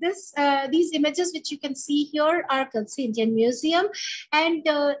these images which you can see here are courtesy Indian Museum. And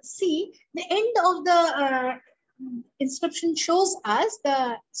see, the end of the inscription shows us,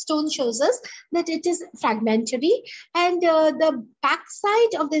 the stone shows us that it is fragmentary, and the back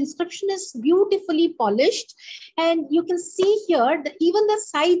side of the inscription is beautifully polished, and you can see here that even the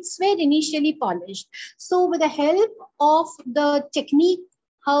sides were initially polished. So with the help of the technique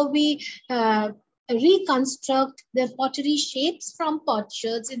how we reconstruct the pottery shapes from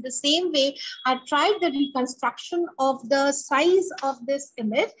potsherds, in the same way I tried the reconstruction of the size of this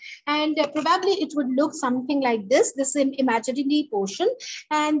image, and probably it would look something like this. This is an imaginary portion,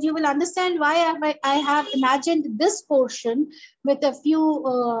 and you will understand why I have imagined this portion with a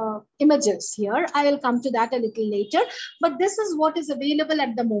few images here. I will come to that a little later, but this is what is available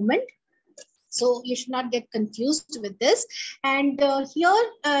at the moment. So you should not get confused with this. And here,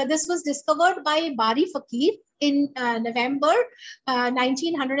 this was discovered by Bari Fakir in November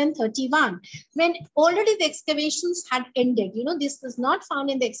 1931, when already the excavations had ended. You know, this was not found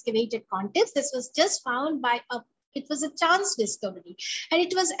in the excavated context. This was just found by a It was a chance discovery, and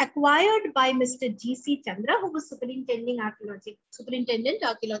it was acquired by Mr. G.C. Chandra, who was Superintendent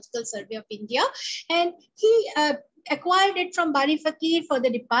Archaeological Survey of India, and he acquired it from Bari Fakir for the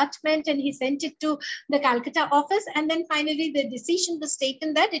department, and he sent it to the Calcutta office, and then finally the decision was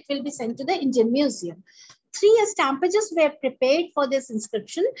taken that it will be sent to the Indian Museum. 3 stampages were prepared for this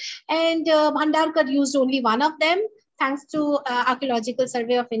inscription, and Bhandarkar used only one of them, thanks to Archaeological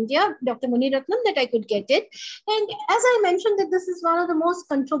Survey of India, Dr. Muniratnam, that I could get it. And as I mentioned, that this is one of the most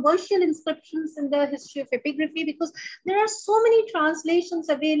controversial inscriptions in the history of epigraphy, because there are so many translations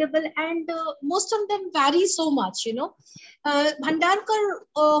available, and most of them vary so much, you know. Bhandarkar,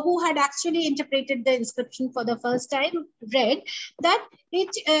 who had actually interpreted the inscription for the first time, read that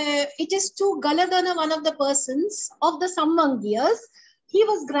it is to Galadana, one of the persons of the Samvangiyas. He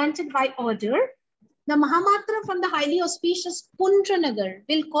was granted by order. The Mahamatra from the highly auspicious Pundranagar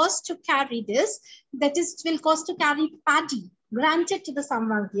will cause to carry this, that is, will cause to carry paddy granted to the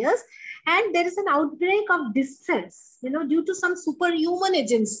Samvangiyas, and there is an outbreak of distress, you know, due to some superhuman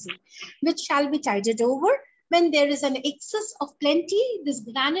agency, which shall be tided over. When there is an excess of plenty, this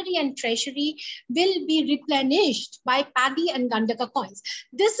granary and treasury will be replenished by paddy and Gandaka coins.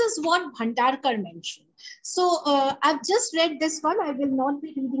 This is what Bhandarkar mentioned. So I've just read this one. I will not be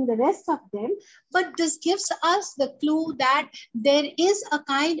reading the rest of them, but this gives us the clue that there is a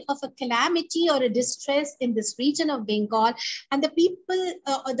kind of a calamity or a distress in this region of Bengal, and the people,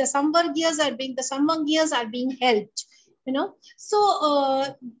 the Samvangiyas are being helped, you know.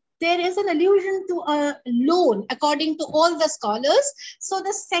 So there is an allusion to a loan, according to all the scholars. So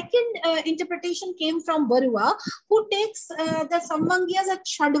the second interpretation came from Barua, who takes the Samvangiyas as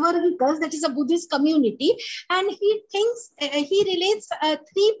Shadvargikas, that is a Buddhist community, and he thinks, he relates 3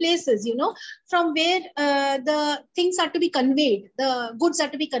 places, you know, from where the things are to be conveyed, the goods are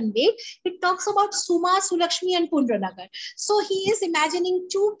to be conveyed. It talks about Suma, Sulakshmi, and Pundranagar. So he is imagining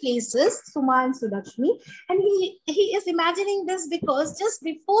 2 places, Suma and Sulakshmi, and he is imagining this because just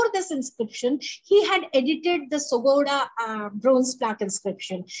before this inscription, he had edited the Sogoda bronze plaque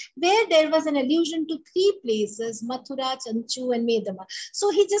inscription, where there was an allusion to 3 places, Mathura, Chanchu, and Medama.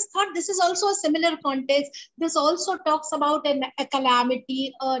 So he just thought this is also a similar context. This also talks about a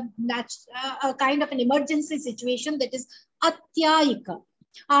calamity, a kind of an emergency situation, that is Atyayika.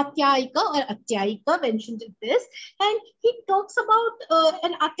 Atyayika or Atyayika mentioned in this, and he talks about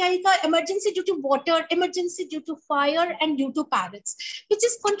an Atyayika, emergency due to water, emergency due to fire, and due to parrots, which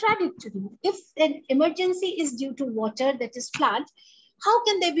is contradictory. If an emergency is due to water, that is flood, how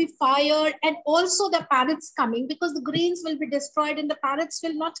can there be fire and also the parrots coming, because the grains will be destroyed and the parrots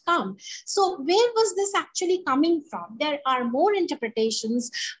will not come? So where was this actually coming from? There are more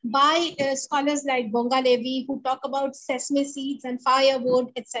interpretations by scholars like Bongalevi, who talk about sesame seeds and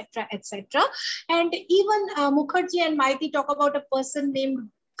firewood, etc., etc. And even Mukherjee and Maiti talk about a person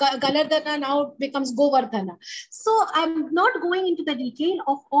named Galardana now becomes Govardhana. So I'm not going into the detail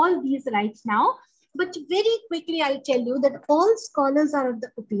of all these right now, but very quickly I'll tell you that all scholars are of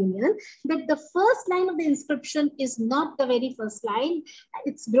the opinion that the first line of the inscription is not the very first line,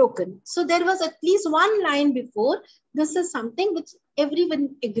 it's broken. So there was at least one line before. This is something which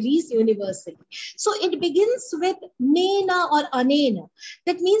everyone agrees universally. So it begins with Nena or Anena.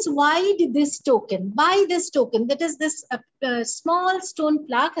 That means, why did this token? By this token, that is this small stone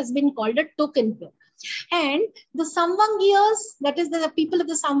plaque has been called a token here. And the Samvangiyas, that is the people of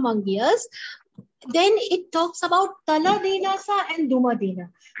the Samvangiyas, then it talks about Taladinasa and Dumadina,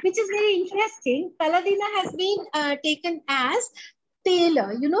 which is very interesting. Taladina has been taken as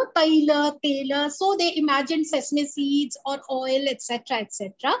tailor, you know, tailor. So they imagined sesame seeds or oil, etc.,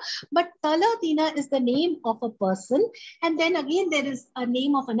 etc. But Taladina is the name of a person. And then again, there is a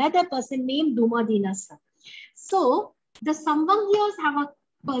name of another person named Dumadinasa. So the Samvangiyas have a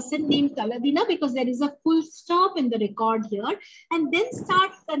person named Taladina because there is a full stop in the record here, and then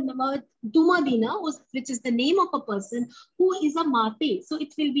starts the Dumadina, which is the name of a person who is a Mate. So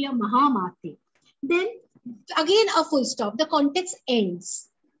it will be a Mahamate. Then again a full stop. The context ends.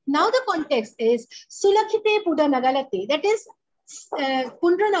 Now the context is Sulakhite Pudanagalate. That is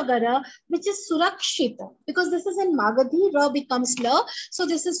Pundranagara, which is Surakshita, because this is in Magadhi, Ra becomes La. So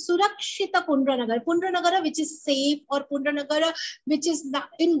this is Surakshita Pundranagara. Pundranagara, which is safe, or Pundranagara, which is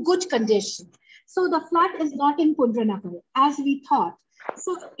in good condition. So the flood is not in Pundranagara, as we thought.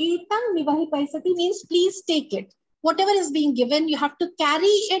 So Etang Nivahi Paisati means please take it. Whatever is being given, you have to carry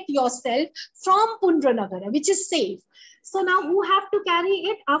it yourself from Pundranagara, which is safe. So now who have to carry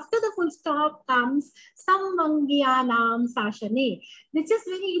it? After the full stop comes Samvangyanam Sashane, which is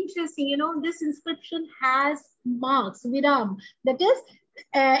very interesting. You know, this inscription has marks, viram, that is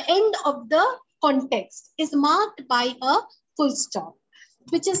end of the context is marked by a full stop,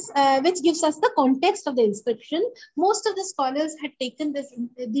 which gives us the context of the inscription. Most of the scholars had taken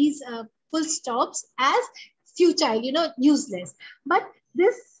these full stops as futile, useless. But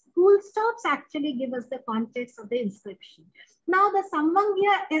this full stops actually give us the context of the inscription. Now the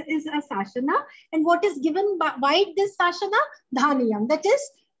Samvangya is a sashana, and what is given by this sashana? Dhaniyam. That is,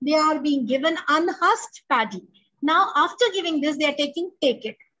 they are being given unhusked paddy. Now after giving this, they are taking take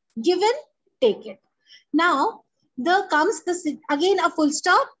it. Given, take it. Now there comes this again a full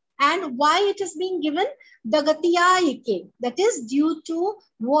stop, and why it is being given? Dagatiyayike, that is due to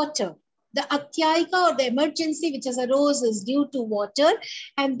water. The atyayika or the emergency which has arose is due to water,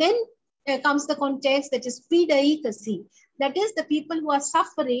 and then comes the context, that is pidayikasi, that is the people who are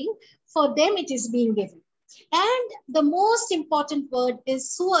suffering, for them it is being given. And the most important word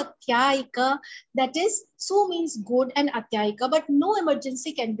is suatyayika, that is su means good and atyayika, but no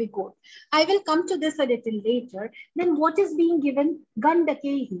emergency can be good. I will come to this a little later. Then what is being given?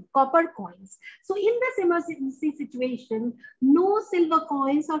 Gandakehi, copper coins. So in this emergency situation, no silver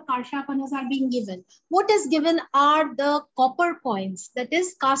coins or karshapanas are being given. What is given are the copper coins, that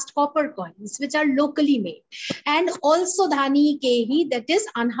is cast copper coins, which are locally made. And also dhani kehi, that is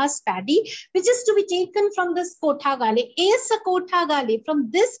unhusked paddy, which is to be taken from this kothagale. Esa kothagale, from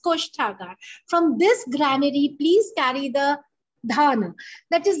this koshthagar, from this granary, please carry the dhana.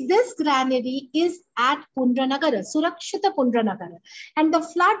 That is, this granary is at Pundranagara, Surakshita Pundranagara. And the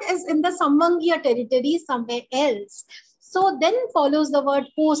flood is in the Samvangya territory somewhere else. So then follows the word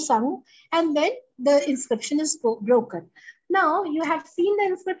posang, and then the inscription is broken. Now you have seen the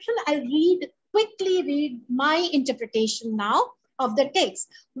inscription. I'll quickly read my interpretation now of the text.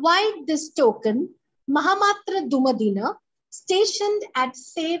 Why this token? Mahamatra Dumadina, stationed at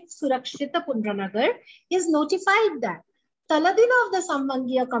safe Surakshita Pundranagar, is notified that Taladina of the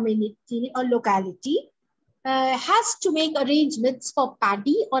Samvangya community or locality has to make arrangements for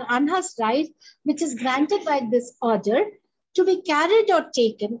paddy or unhusked rice, which is granted by this order, to be carried or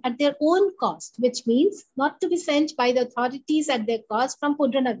taken at their own cost, which means not to be sent by the authorities at their cost from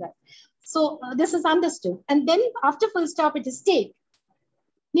Pundranagar. So this is understood. And then after full stop, it is take.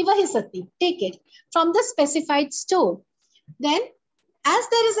 Nivahisati, take it from the specified store. Then, as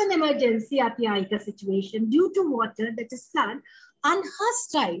there is an emergency atyayika situation due to water, that is flood,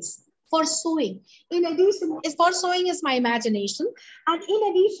 unhusked rice for sowing. In addition, for sowing is my imagination. And in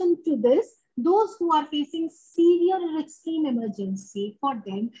addition to this, those who are facing severe or extreme emergency, for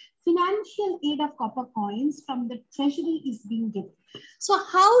them, financial aid of copper coins from the treasury is being given. So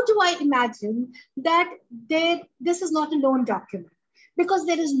how do I imagine that this is not a loan document? Because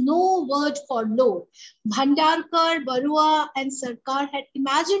there is no word for loan. Bhandarkar, Barua, and Sarkar had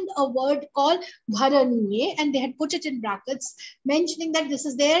imagined a word called bharaniye, and they had put it in brackets, mentioning that this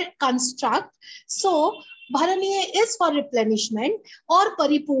is their construct. So bharaniye is for replenishment, or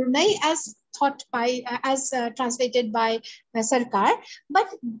paripurnai as translated by Sarkar.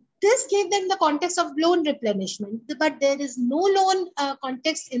 But this gave them the context of loan replenishment, but there is no loan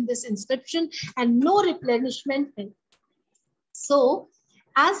context in this inscription and no replenishment in. So,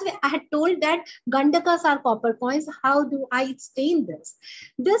 as I had told that Gandakas are copper coins, how do I explain this?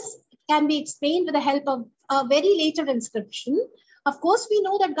 This can be explained with the help of a very later inscription. Of course, we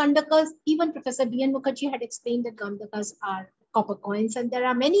know that Gandakas, even Professor B.N. Mukherjee had explained that Gandakas are copper coins, and there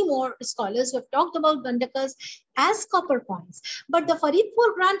are many more scholars who have talked about Gandakas as copper coins. But the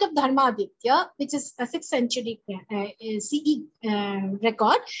Faridpur grant of Dharmaditya, which is a 6th century CE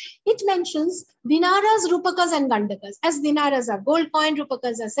record, it mentions dinaras, rupakas, and gandakas. As dinaras are gold coin,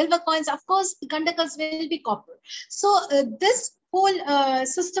 rupakas are silver coins, of course, gandakas will be copper. So this whole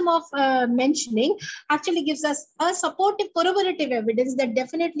system of mentioning actually gives us a supportive corroborative evidence that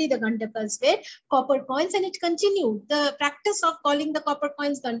definitely the gandakas were copper coins, and it continued. The practice of calling the copper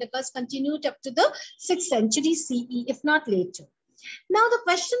coins gandakas continued up to the 6th century CE, if not later. Now the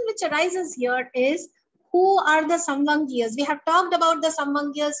question which arises here is, who are the Samvangyas? We have talked about the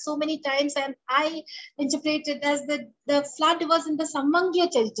Samvangyas so many times, and I interpret it as the flood was in the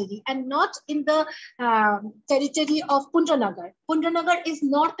Samvangya territory and not in the territory of Pundranagar. Pundranagar is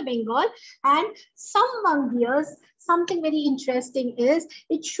North Bengal, and Samvangyas, something very interesting is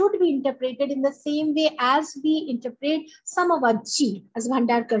it should be interpreted in the same way as we interpret Samavajji, as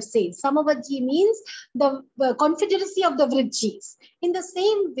Bhandarkar says. Samavajji means the confederacy of the Vrijjis. In the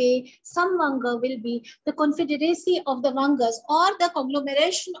same way, Samvanga will be the confederacy of the Vangas, or the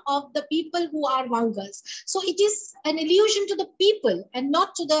conglomeration of the people who are Vangas. So it is an allusion to the people and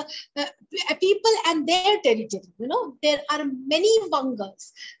not to the people and their territory. You know, there are many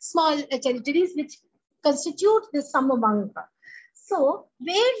Vangas, small territories which constitute the Samavanga. So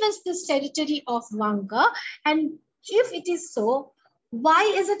where was this territory of Vanga? And if it is so, why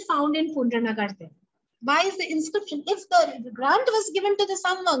is it found in Pundranagar then? Why is the inscription? If the grant was given to the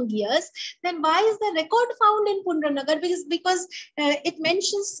Samvangiyas, then why is the record found in Pundranagar? Because it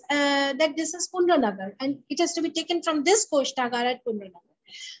mentions that this is Pundranagar and it has to be taken from this Koshtagara at Pundranagar.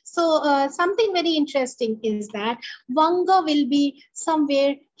 So something very interesting is that Vanga will be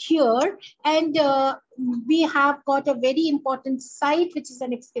somewhere here, and we have got a very important site, which is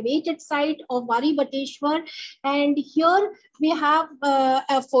an excavated site of Varibateshwar. And here we have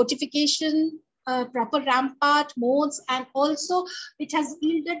a fortification, proper rampart, moats, and also it has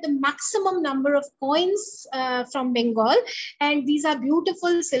yielded the maximum number of coins from Bengal. And these are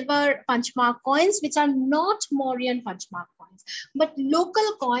beautiful silver punchmark coins, which are not Mauryan punchmark coins, but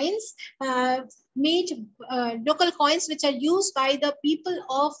local coins local coins which are used by the people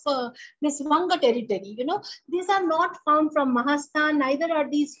of this Vanga territory. You know, these are not found from Mahastan, neither are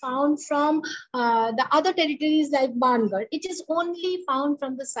these found from the other territories like Bangar. It is only found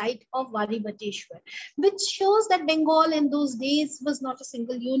from the site of Varibateshwar, which shows that Bengal in those days was not a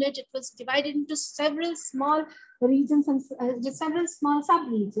single unit. It was divided into several small regions and several small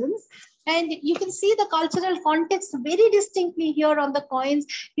sub-regions. And you can see the cultural context very distinctly here on the coins.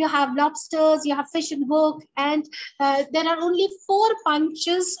 You have lobsters, you have fish and hook, and there are only 4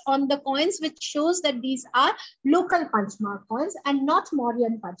 punches on the coins, which shows that these are local punchmark coins and not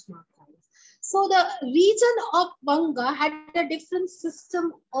Mauryan punchmark coins. So the region of Vanga had a different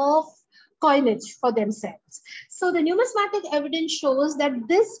system of coinage for themselves. So the numismatic evidence shows that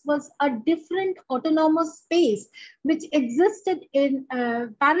this was a different autonomous space which existed in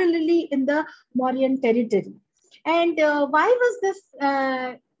parallelly in the Mauryan territory. And why was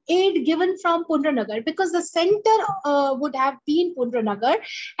this aid given from Pundranagar? Because the center would have been Pundranagar.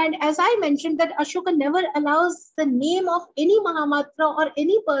 And as I mentioned, that Ashoka never allows the name of any Mahamatra or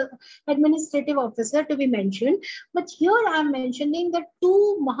any administrative officer to be mentioned. But here I'm mentioning that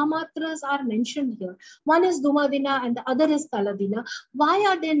 2 Mahamatras are mentioned here. One is Dumadina and the other is Taladina. Why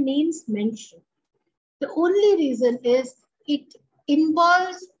are their names mentioned? The only reason is it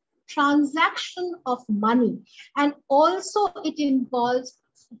involves transaction of money, and also it involves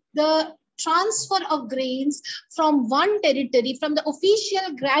the transfer of grains from one territory, from the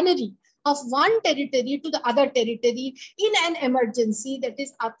official granary of one territory to the other territory in an emergency, that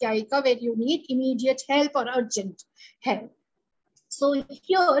is Atyayika, where you need immediate help or urgent help. So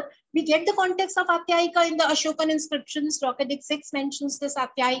here we get the context of Atyayika in the Ashokan inscriptions. Rockedic 6 mentions this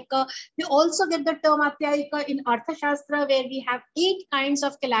Atyayika. We also get the term Atyayika in Arthashastra, where we have 8 kinds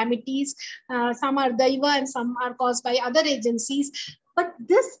of calamities. Some are Daiva and some are caused by other agencies. But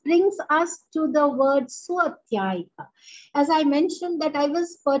this brings us to the word Suatyayika. As I mentioned that I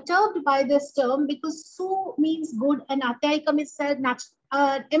was perturbed by this term because Su means good and Atyayika means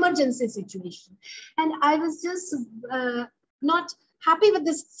emergency situation. And I was just not happy with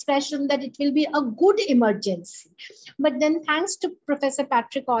this expression that it will be a good emergency. But then thanks to Professor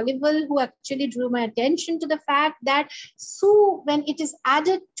Patrick Olival, who actually drew my attention to the fact that Su, when it is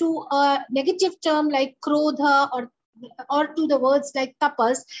added to a negative term like Krodha or to the words like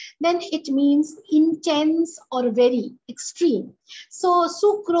tapas, then it means intense or very extreme. So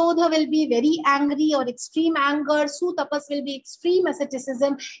Sukrodha will be very angry or extreme anger. Sutapas will be extreme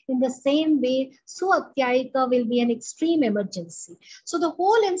asceticism. In the same way, Suatyayika will be an extreme emergency. So the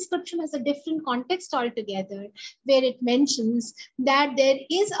whole inscription has a different context altogether, where it mentions that there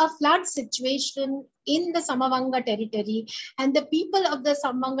is a flood situation in the Samavanga territory, and the people of the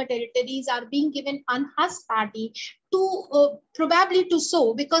Samavanga territories are being given unhusked paddy to probably to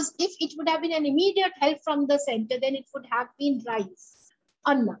sow, because if it would have been an immediate help from the center, then it would have been rice,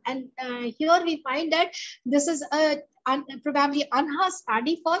 anna. And here we find that this is a probably unhusked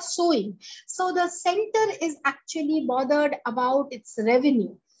paddy for sowing. So the center is actually bothered about its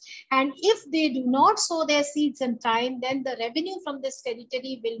revenue. And if they do not sow their seeds in time, then the revenue from this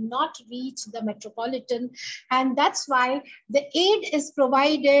territory will not reach the metropolitan. And that's why the aid is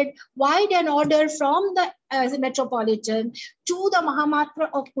provided wide and order from the metropolitan to the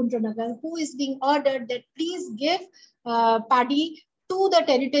Mahamatra of Pundranagar, who is being ordered that please give paddy to the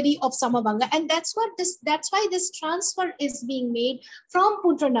territory of Samavanga. And that's why this transfer is being made from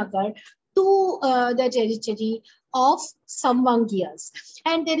Pundranagar to the territory of Samvangiyas.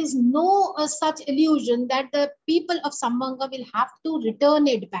 And there is no such illusion that the people of Samvanga will have to return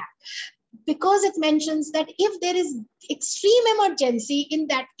it back, because it mentions that if there is extreme emergency, in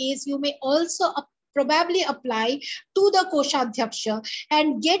that case, you may also probably apply to the Koshadhyaksha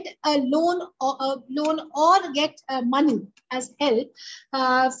and get a loan or get money as help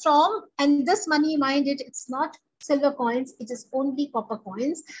from, and this money, mind it, it's not silver coins, it is only copper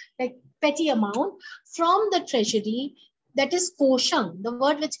coins, like petty amount from the treasury. That is koshang, the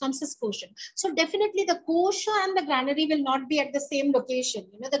word which comes is koshang. So definitely the kosha and the granary will not be at the same location.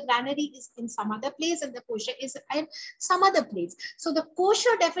 You know, the granary is in some other place and the kosha is in some other place. So the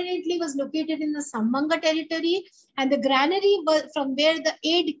kosha definitely was located in the Samvanga territory, and the granary was from where the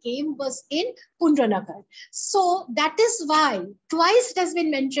aid came was in Pundranagar. So that is why twice it has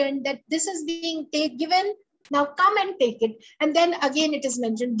been mentioned that this is being given, now come and take it. And then again it is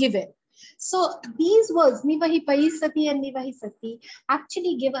mentioned given. So these words, Nivahi Paisati and Nivahi Sati,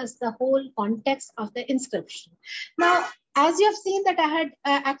 actually give us the whole context of the inscription. Now, as you have seen that I had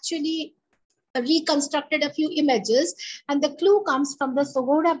actually reconstructed a few images, and the clue comes from the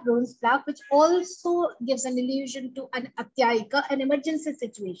Sogoda bronze plaque, which also gives an allusion to an atyayika, an emergency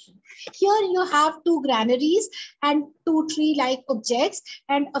situation. Here you have two granaries and two tree-like objects,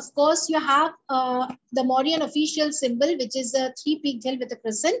 and of course you have the Mauryan official symbol, which is a three-peaked hill with a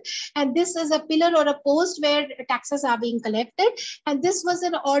crescent, and this is a pillar or a post where taxes are being collected, and this was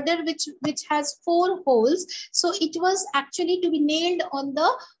an order which has 4 holes, so it was actually to be nailed on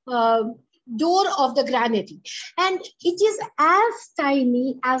the door of the granary, and it is as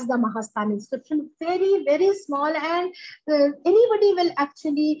tiny as the Mahasthan inscription, very, very small, and anybody will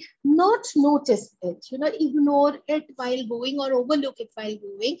actually not notice it, you know, ignore it while going or overlook it while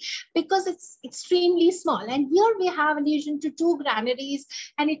going, because it's extremely small. And here we have allusion to 2 granaries,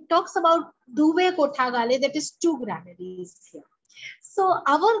 and it talks about Duve Kothagale, that is 2 granaries here. So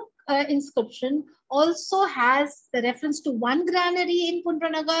our inscription also has the reference to 1 granary in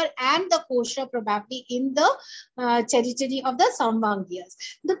Pundranagar and the kosha probably in the territory of the Samvangyas.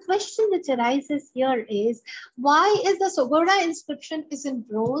 The question which arises here is, why is the Sogoda inscription is in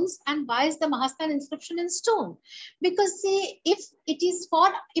bronze and why is the Mahasthan inscription in stone? Because see, if it is for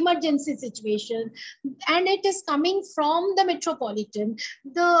emergency situation and it is coming from the metropolitan,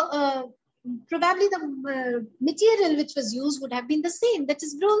 the probably the material which was used would have been the same, that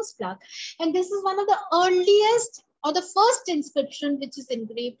is bronze plaque. And this is one of the earliest or the first inscription which is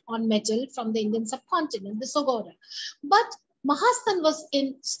engraved on metal from the Indian subcontinent, the Sogoda. But Mahasthan was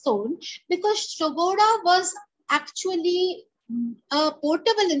in stone because Sogoda was actually a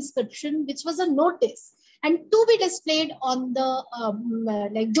portable inscription which was a notice and to be displayed on the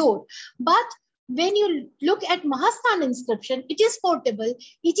like door. But when you look at Mahasthan inscription, it is portable,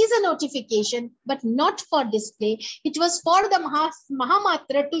 it is a notification, but not for display. It was for the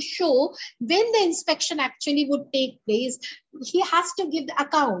Mahamatra to show when the inspection actually would take place. He has to give the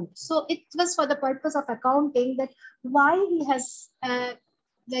account. So it was for the purpose of accounting that why he has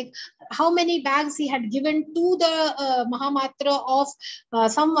like how many bags he had given to the Mahamatra of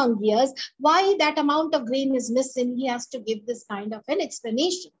some Vangyas, why that amount of grain is missing. He has to give this kind of an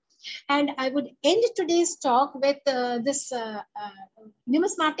explanation. And I would end today's talk with this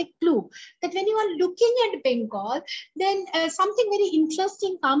numismatic clue that when you are looking at Bengal, then something very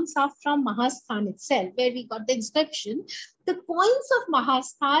interesting comes up from Mahasthan itself, where we got the inscription. The coins of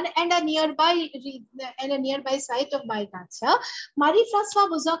Mahasthan and a nearby site of Baikacha, Marie-François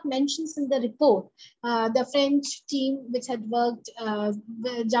Bozoc mentions in the report, the French team which had worked,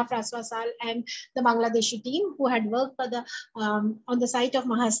 Jean-François Salle and the Bangladeshi team who had worked for the on the site of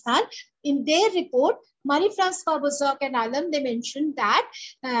Mahasthan. In their report, Marie-François Bozoc and Alam, they mentioned that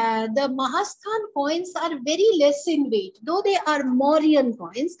the Mahasthan coins are very less in weight, though they are Mauryan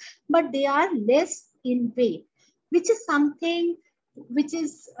coins, but they are less in weight, which is something which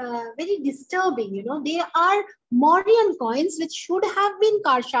is very disturbing. You know, they are Mauryan coins which should have been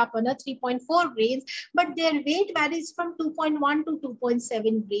Karsharpana 3.4 grains, but their weight varies from 2.1 to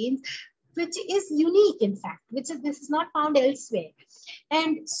 2.7 grains, which is unique, in fact, this is not found elsewhere.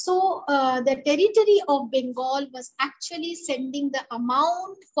 And so the territory of Bengal was actually sending the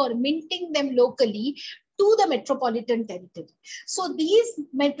amount for minting them locally to the metropolitan territory. So these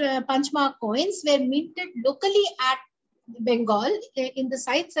Panchmark coins were minted locally at Bengal, in the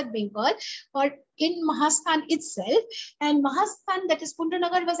sites at Bengal, or in Mahasthan itself. And Mahasthan, that is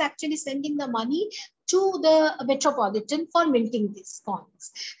Pundranagar, was actually sending the money to the metropolitan for minting these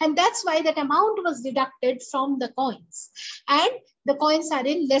coins. And that's why that amount was deducted from the coins. And the coins are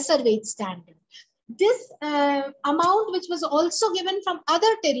in lesser weight standard. This amount, which was also given from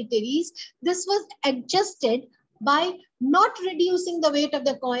other territories, this was adjusted by not reducing the weight of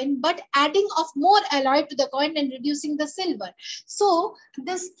the coin, but adding of more alloy to the coin and reducing the silver. So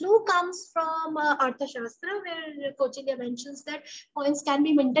this clue comes from Arthashastra, where Kochilya mentions that coins can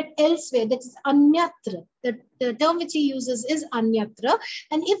be minted elsewhere, that is anyatra. The term which he uses is anyatra.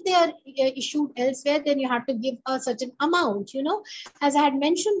 And if they are issued elsewhere, then you have to give a certain amount, you know. As I had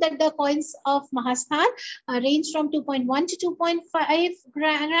mentioned that the coins of Mahasthan range from 2.1 to 2.5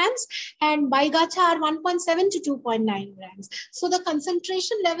 grams, and Baigacha are 1.7 to 2.9 grams. So the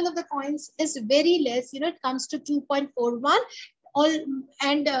concentration level of the coins is very less, you know, it comes to 2.41.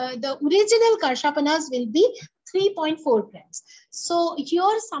 And the original Karshapanas will be 3.4 grams. So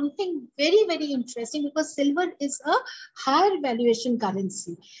here's something very, very interesting, because silver is a higher valuation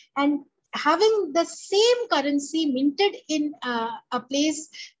currency, and having the same currency minted in a place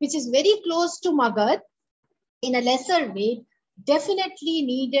which is very close to Magad in a lesser weight definitely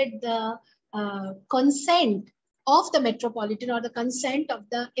needed the consent of the metropolitan or the consent of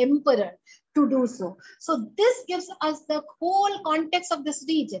the emperor to do so. So this gives us the whole context of this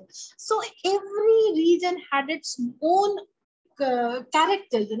region. So every region had its own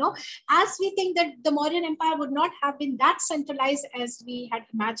character, you know, as we think that the Mauryan Empire would not have been that centralized as we had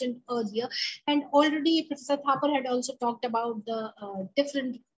imagined earlier. And already Professor Thapar had also talked about the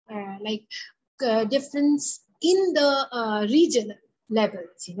different difference in the region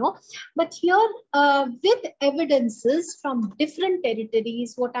levels, you know. But here with evidences from different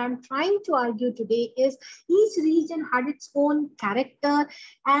territories, what I'm trying to argue today is each region had its own character,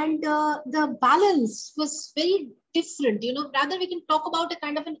 and the balance was very different, you know. Rather, we can talk about a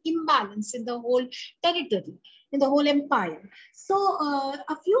kind of an imbalance in the whole territory, in the whole empire. So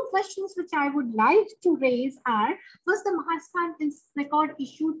a few questions which I would like to raise are, was the Mahasthan record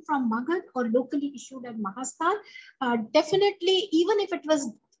issued from Magad or locally issued at Mahasthan? Definitely, even if it was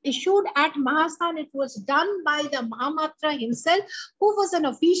issued at Mahasthan, it was done by the Mahamatra himself, who was an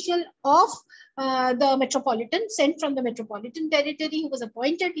official of the metropolitan, sent from the metropolitan territory, who was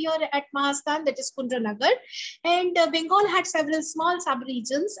appointed here at Mahasthan, that is Kundranagar. And Bengal had several small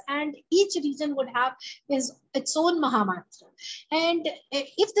sub-regions, and each region would have its own Mahamatra. And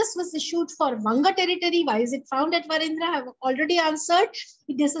if this was issued for Vanga territory, why is it found at Varendra? I have already answered.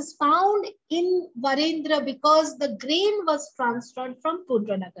 This is found in Varendra because the grain was transferred from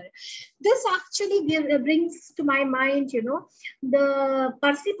Kundranagar. This actually brings to my mind, you know, the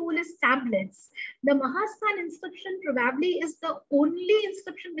Persepolis tablets. The Mahasthan inscription probably is the only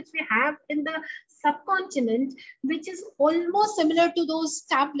inscription which we have in the subcontinent, which is almost similar to those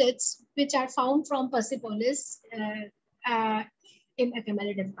tablets which are found from Persepolis in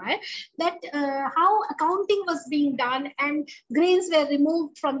Ephemerid Empire, that how accounting was being done and grains were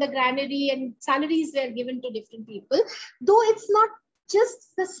removed from the granary and salaries were given to different people. Though it's not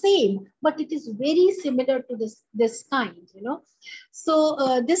just the same, but it is very similar to this kind, you know.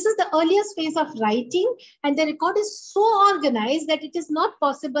 So this is the earliest phase of writing, and the record is so organized that it is not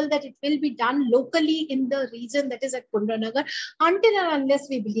possible that it will be done locally in the region that is at Kundranagar, until and unless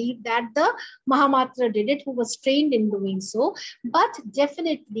we believe that the Mahamatra did it, who was trained in doing so. But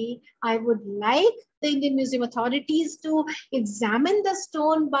definitely, I would like the Indian Museum authorities to examine the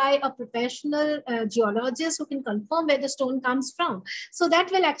stone by a professional geologist who can confirm where the stone comes from. So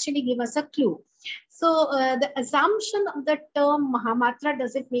that will actually give us a clue. So the assumption of the term Mahamatra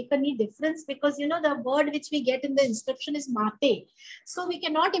doesn't make any difference, because, you know, the word which we get in the inscription is Mate. So we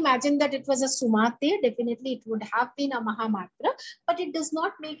cannot imagine that it was a Sumate. Definitely it would have been a Mahamatra, but it does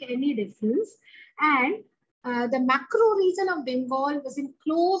not make any difference. And the macro region of Bengal was in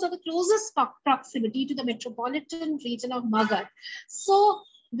the closest proximity to the metropolitan region of Magad. So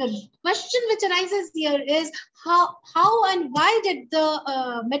the question which arises here is how and why did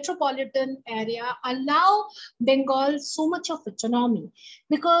the metropolitan area allow Bengal so much of autonomy?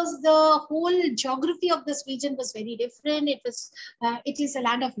 Because the whole geography of this region was very different. It is a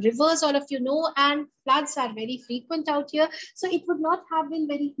land of rivers, all of you know, and floods are very frequent out here. So it would not have been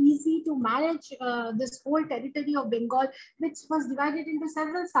very easy to manage this whole territory of Bengal, which was divided into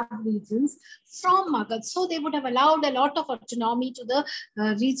several sub-regions from Magad. So they would have allowed a lot of autonomy to the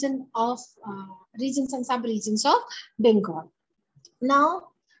regions and sub-regions of Bengal. Now,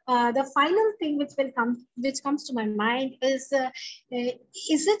 the final thing which comes to my mind is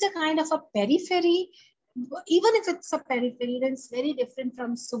it a kind of a periphery? Even if it's a periphery, then it's very different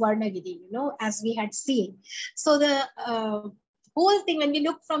from Suvarnagiri, you know, as we had seen. So the whole thing, when we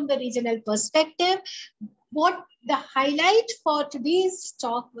look from the regional perspective, what the highlight for today's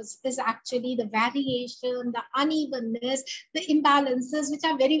talk is actually the variation, the unevenness, the imbalances, which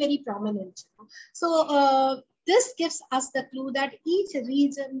are very, very prominent. So this gives us the clue that each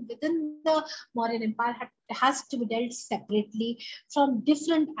region within the Mauryan Empire has to be dealt separately from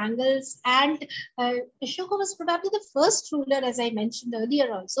different angles. And Ashoka was probably the first ruler, as I mentioned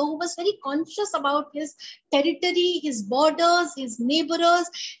earlier also, who was very conscious about his territory, his borders, his neighbors,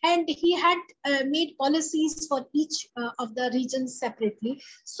 and he had made policies for each of the regions separately.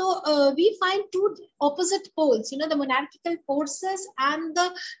 So we find two opposite poles, the monarchical forces and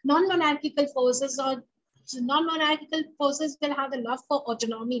the non-monarchical forces, or non-monarchical forces will have the love for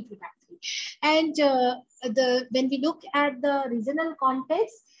autonomy probably. And when we look at the regional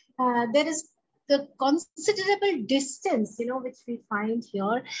context, there is the considerable distance, which we find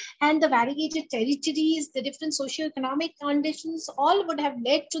here, and the variegated territories, the different socio-economic conditions, all would have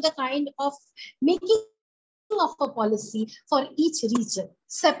led to the kind of making of a policy for each region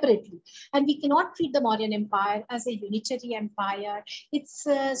separately. And we cannot treat the Mauryan Empire as a unitary empire. It's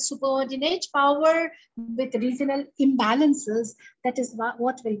a subordinate power with regional imbalances. That is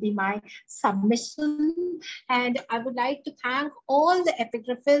what will be my submission. And I would like to thank all the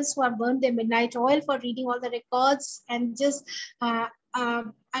epigraphists who have burned their midnight oil for reading all the records and just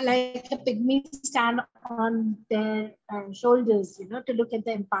like a pygmy stand on their shoulders, to look at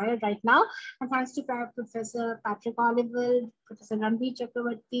the empire right now. And thanks to Professor Patrick Oliver, Professor Ranbir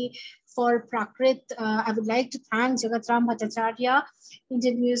Chakravarti for Prakrit. I would like to thank Jagatram Bhattacharya,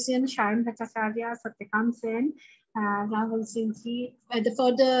 Indian Museum, Sharan Bhattacharya, Satyakam Sen, Rahul Singh ji.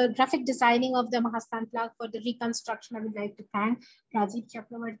 For the graphic designing of the Mahasthan flag, for the reconstruction, I would like to thank Rajiv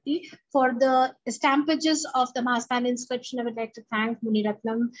Chakravarti. For the stampages of the Mahasthan inscription, I would like to thank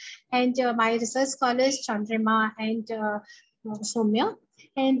Muniratnam and my research scholars, Chandrima and Soumya.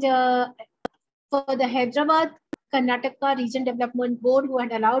 And for the Hyderabad Karnataka Region Development Board, who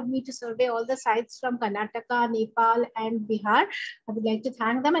had allowed me to survey all the sites from Karnataka, Nepal, and Bihar, I would like to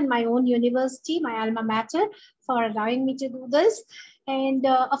thank them, and my own university, my alma mater, for allowing me to do this. And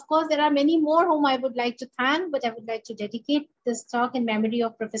of course, there are many more whom I would like to thank, but I would like to dedicate this talk in memory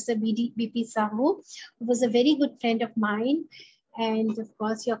of Professor B.P. Sahu, who was a very good friend of mine, and of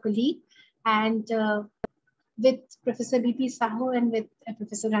course, your colleague. And with Professor B.P. Sahu and with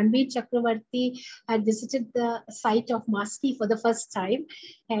Professor Ranbir Chakravarti, I visited the site of Maski for the first time.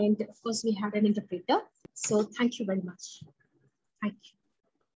 And of course, we had an interpreter. So thank you very much. Thank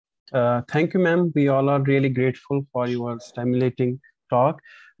you. Thank you, ma'am. We all are really grateful for your stimulating talk.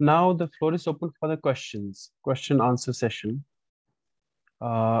 Now the floor is open for the question answer session.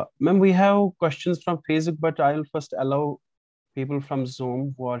 Ma'am, we have questions from Facebook, but I'll first allow people from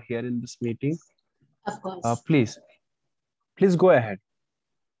Zoom who are here in this meeting. Of course. Please go ahead.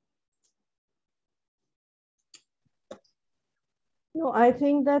 No, I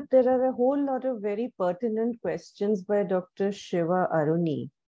think that there are a whole lot of very pertinent questions by Dr. Shiva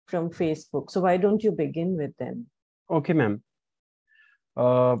Aruni from Facebook. So why don't you begin with them? Okay, ma'am.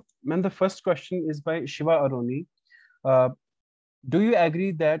 Ma'am, the first question is by Shiva Aruni. Do you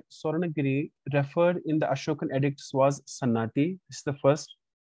agree that Swarnagiri referred in the Ashokan edicts was Sannati? This is the first.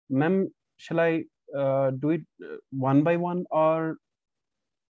 Ma'am, shall I do it one by one, or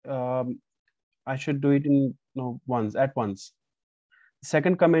I should do it in at once?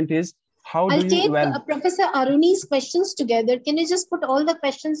 Second comment is, how do you evaluate? I'll take Professor Aruni's questions together. Can you just put all the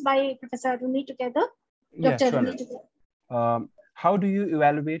questions by Professor Aruni together? Yeah, Dr. sure. Aruni together. How do you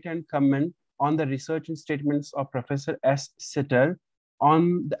evaluate and comment on the research and statements of Professor S. Sitter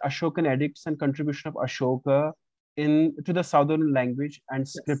on the Ashokan edicts and contribution of Ashoka to the Southern language and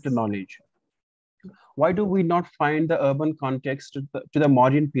script knowledge? Why do we not find the urban context to the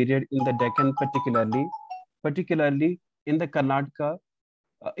Mauryan period in the Deccan, particularly in the Karnataka?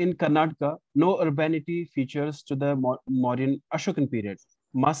 In Karnataka, no urbanity features to the Mauryan Ashokan period.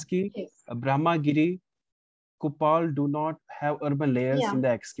 Maski, Brahmagiri, Kupal do not have urban layers in the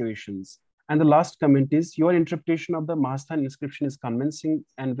excavations. And the last comment is, your interpretation of the Mahasthan inscription is convincing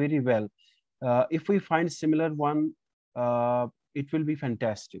and very well. If we find similar one, it will be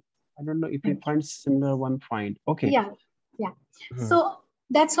fantastic. I don't know if we find similar one, fine. Okay. Yeah. So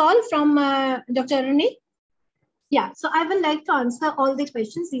that's all from Dr. Aruni. Yeah, so I would like to answer all the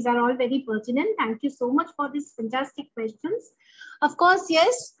questions. These are all very pertinent. Thank you so much for these fantastic questions. Of course,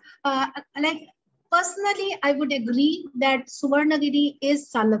 yes, personally, I would agree that Suvarnagiri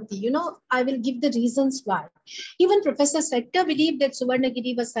is Sannati. I will give the reasons why. Even Professor Setter believed that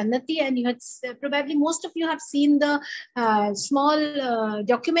Suvarnagiri was Sannati, and you had probably most of you have seen the small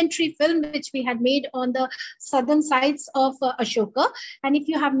documentary film which we had made on the southern sides of Ashoka. And if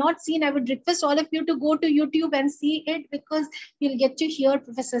you have not seen, I would request all of you to go to YouTube and see it, because you'll get to hear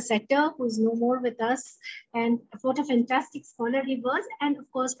Professor Setter, who is no more with us, and what a fantastic scholar he was, and of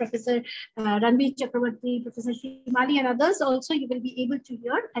course Professor Ranbir Chakravarti, Professor Shimali, and others also you will be able to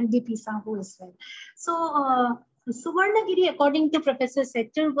hear, and BP Sahu as well. So Suvarnagiri, according to Professor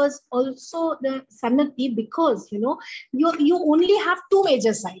Setter, was also the Sannati because, you know, you only have two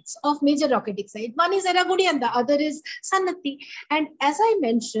major sites of major rocketic site. One is Eragudi and the other is Sannati. And as I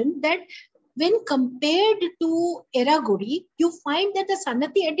mentioned that when compared to Eragudi, you find that the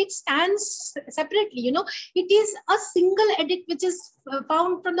Sannati edict stands separately. You know, it is a single edict which is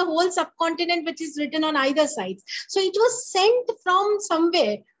found from the whole subcontinent, which is written on either sides. So it was sent from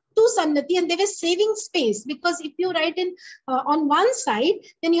somewhere to Sannati, and they were saving space, because if you write in on one side,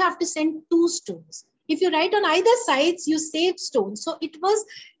 then you have to send two stones. If you write on either sides, you save stones. So it was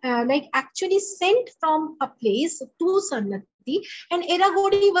like actually sent from a place to Sannati, and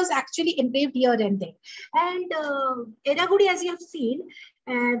Eragudi was actually engraved here and there. And Eragudi, as you have seen,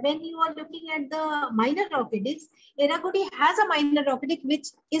 when you are looking at the minor rocketics, Eragudi has a minor rocketic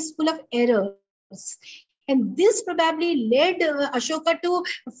which is full of errors. And this probably led Ashoka to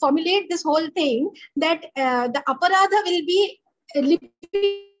formulate this whole thing that the aparadha will be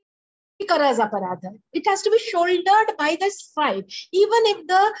Lipikara's aparadha. It has to be shouldered by the scribe. Even if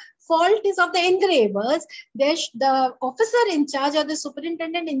the fault is of the engravers, the officer in charge or the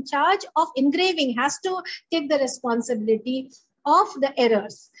superintendent in charge of engraving has to take the responsibility of the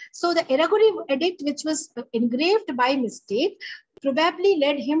errors. So the Eragudi edict, which was engraved by mistake, probably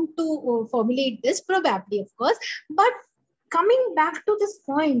led him to formulate this, probably, of course. But coming back to this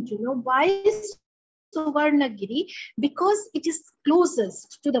point, you know, why Suvarnagiri? Because it is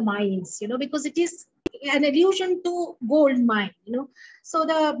closest to the mines, you know, because it is an allusion to gold mine, you know. So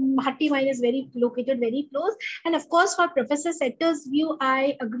the Hatti mine is located very close. And of course, for Professor Setter's view,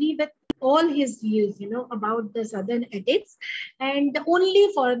 I agree with all his views, you know, about the southern edicts. And only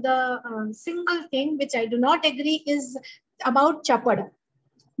for the single thing which I do not agree is about Chapada.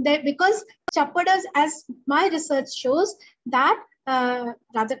 Because Chapadas, as my research shows, that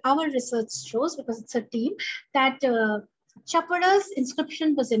rather our research shows, because it's a team, that Chapada's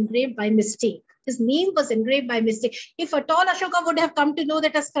inscription was engraved by mistake. His name was engraved by mistake. If at all Ashoka would have come to know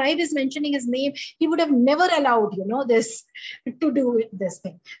that a scribe is mentioning his name, he would have never allowed, you know, this to do this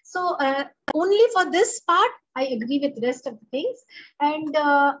thing. So only for this part, I agree with the rest of the things. And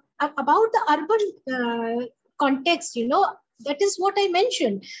about the urban context, you know, that is what I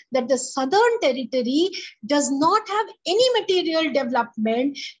mentioned, that the southern territory does not have any material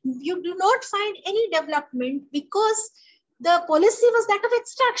development. You do not find any development because the policy was that of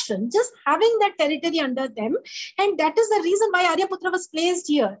extraction, just having that territory under them. And that is the reason why Aryaputra was placed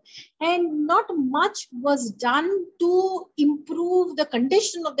here. And not much was done to improve the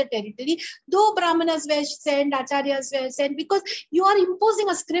condition of the territory, though Brahmanas were sent, Acharyas were sent, because you are imposing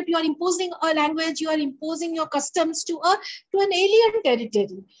a script, you are imposing a language, you are imposing your customs to an alien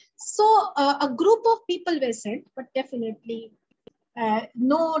territory. So a group of people were sent, but definitely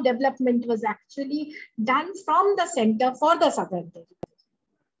no development was actually done from the center for the southern territory.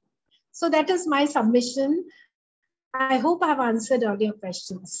 So that is my submission. I hope I have answered all your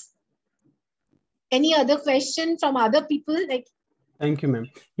questions. Any other question from other people? Thank you, ma'am.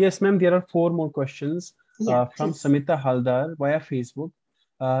 Yes, ma'am, there are 4 more questions from Samita Haldar via Facebook.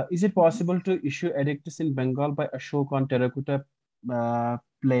 Is it possible to issue edicts in Bengal by Ashok on terracotta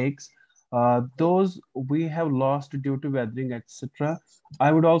plaques? Those we have lost due to weathering, etc.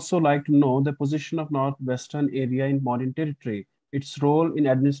 I would also like to know the position of northwestern area in modern territory, its role in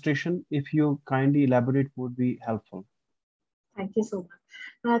administration. If you kindly elaborate, would be helpful. Thank you so much.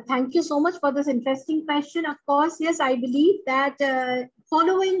 Thank you so much for this interesting question. Of course, yes, I believe that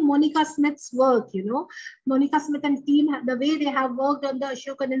following Monica Smith's work, you know, Monica Smith and team, the way they have worked on the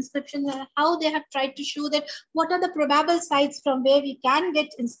Ashokan inscriptions, how they have tried to show that what are the probable sites from where we can get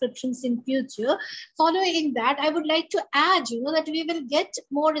inscriptions in future. Following that, I would like to add, you know, that we will get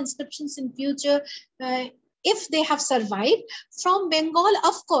more inscriptions in future if they have survived from Bengal,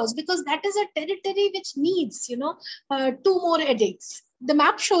 of course, because that is a territory which needs, you know, 2 more edicts. The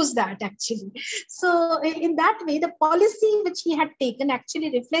map shows that actually. So in that way, the policy which he had taken actually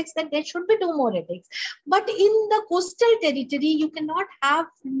reflects that there should be 2 more edicts. But in the coastal territory, you cannot have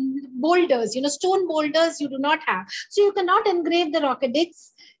boulders, you know, stone boulders you do not have. So you cannot engrave the rock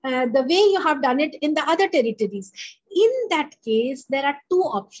edicts the way you have done it in the other territories. In that case, there are 2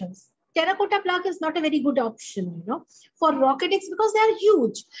 options. Terracotta plaque is not a very good option, you know, for rock edicts because they are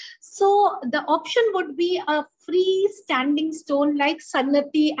huge. So the option would be a free-standing stone like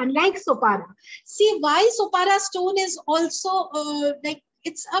Sannati and like Sopara. See why Sopara stone is also like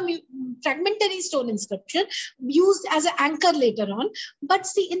it's a fragmentary stone inscription used as an anchor later on. But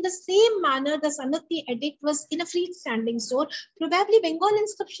see, in the same manner, the Sanati edict was in a freestanding stone. Probably Bengal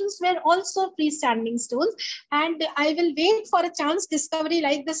inscriptions were also freestanding stones. And I will wait for a chance discovery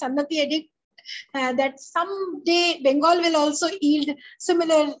like the Sanati edict that someday Bengal will also yield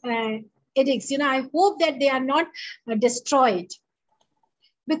similar edicts. I hope that they are not destroyed.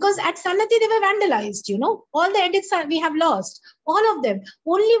 Because at Sanati, they were vandalized, all the edicts we have lost, all of them.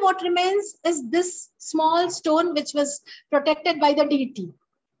 Only what remains is this small stone which was protected by the deity.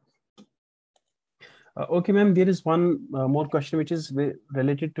 Okay, ma'am, there is one more question which is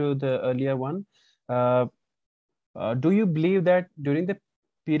related to the earlier one. Do you believe that during the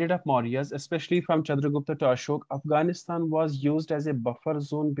period of Mauryas, especially from Chandragupta to Ashok, Afghanistan was used as a buffer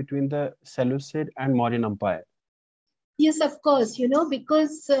zone between the Seleucid and Mauryan Empire? Yes, of course,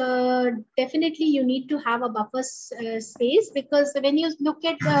 because definitely you need to have a buffer space, because when you look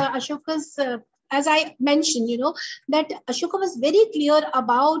at Ashoka's, as I mentioned, that Ashoka was very clear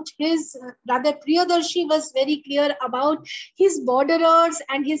about his, rather Priyadarshi was very clear about his borderers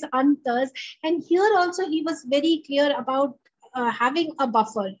and his antars. And here also he was very clear about having a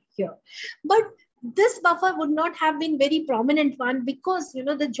buffer here. But this buffer would not have been very prominent one, because,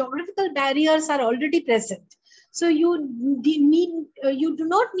 the geographical barriers are already present. So you do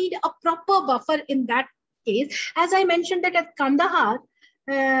not need a proper buffer in that case. As I mentioned that at Kandahar,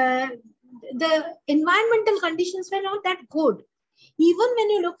 the environmental conditions were not that good. Even when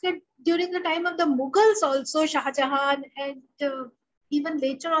you look at during the time of the Mughals also, Shah Jahan and even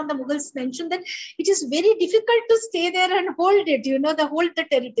later on the Mughals mentioned that it is very difficult to stay there and hold it, hold the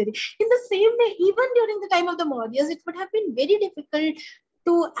territory. In the same way, even during the time of the Mauryas, it would have been very difficult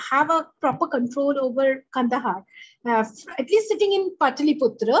to have a proper control over Kandahar. At least sitting in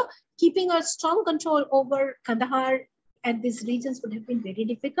Pataliputra, keeping a strong control over Kandahar and these regions would have been very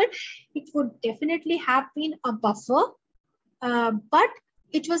difficult. It would definitely have been a buffer, but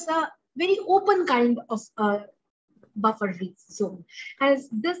it was a very open kind of buffer zone. As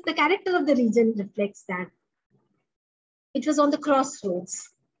the character of the region reflects that. It was on the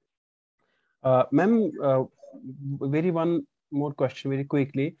crossroads. Ma'am, one more question very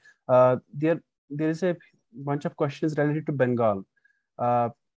quickly. There is a bunch of questions related to Bengal.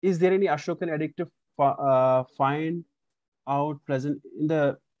 Is there any Ashokan edict to find out present in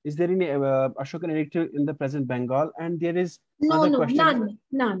the? Is there any Ashokan edict in the present Bengal? And there is another question.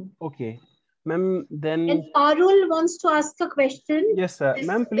 None. Okay, ma'am. Then. And Parul wants to ask a question. Yes, sir.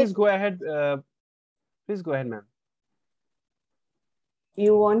 Ma'am, please go ahead. Please go ahead, ma'am.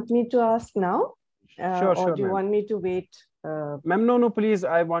 You want me to ask now? Sure, or do you want me to wait? Ma'am, no, please.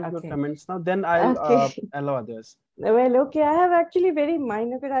 I want your comments now. Then I'll allow others. Well, okay. I have actually very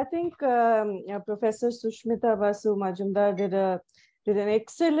minor. I think Professor Sushmita Basu Majumdar did an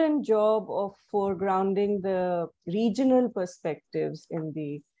excellent job of foregrounding the regional perspectives in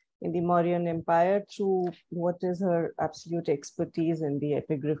the Mauryan Empire through what is her absolute expertise in the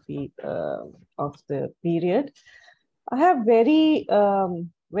epigraphy of the period. I have very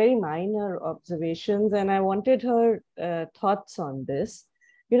minor observations, and I wanted her thoughts on this.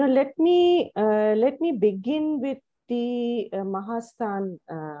 Let me begin with the Mahasthan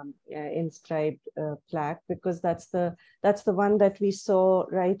inscribed plaque, because that's the one that we saw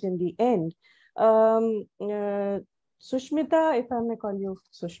right in the end. Sushmita, if I may call you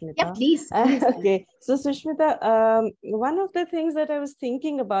Sushmita. Yeah, please. Okay, so Sushmita, one of the things that I was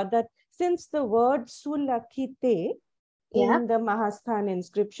thinking about, that since the word Sulakhite in the Mahasthan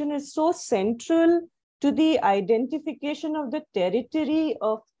inscription is so central to the identification of the territory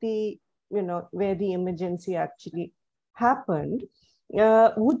of the, where the emergency actually happened,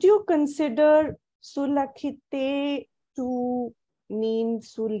 would you consider Sulakhite to mean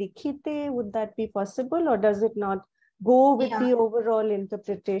Sulikhite? Would that be possible, or does it not go with the overall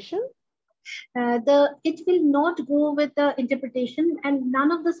interpretation? It will not go with the interpretation, and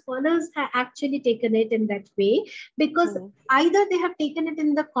none of the scholars have actually taken it in that way, because either they have taken it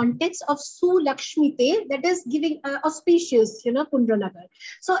in the context of Sulakshmite, that is giving auspicious, Pundranagar.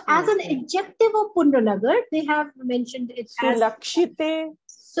 So as an adjective of Pundranagar, they have mentioned it as Sulakshite.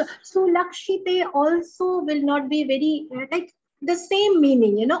 So Sulakshite also will not be very like the same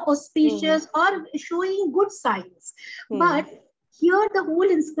meaning, auspicious or showing good signs. But here the whole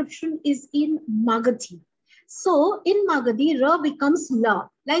inscription is in Magadhi. So in Magadhi, Ra becomes La,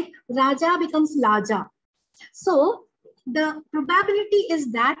 like Raja becomes Laja. So the probability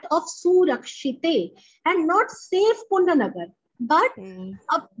is that of Surakshite, and not safe Pundranagar, but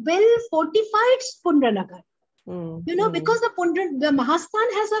a well-fortified Pundranagar. You know, because the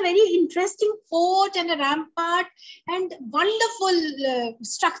Mahasthan has a very interesting fort and a rampart and wonderful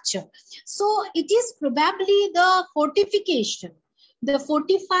structure. So it is probably the fortification, the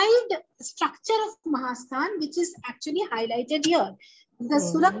fortified structure of Mahasthan, which is actually highlighted here. The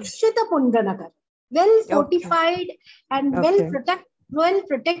Surakshita Pundranagar, well fortified and well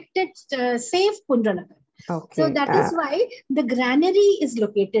protected, safe Pundranagar. So that is why the granary is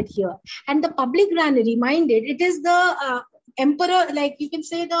located here, and the public granary, minded, it is the emperor, like you can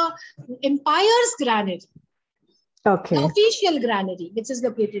say the empire's granary, the official granary, which is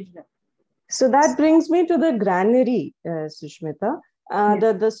located here. So that brings me to the granary, Sushmita.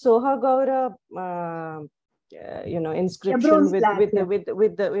 The Sohagaura, inscription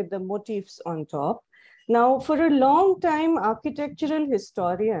with the motifs on top. Now, for a long time, architectural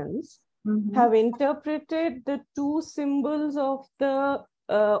historians have interpreted the two symbols of the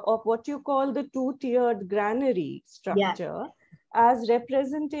of what you call the two-tiered granary structure as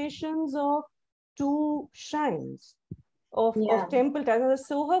representations of two shrines of temple. The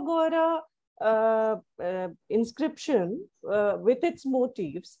Sohagora inscription with its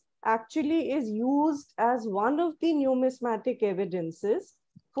motifs actually is used as one of the numismatic evidences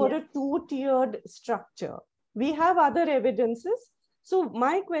for a two-tiered structure. We have other evidences. So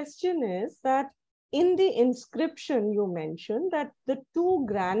my question is that in the inscription you mentioned that the two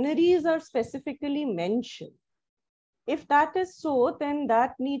granaries are specifically mentioned. If that is so, then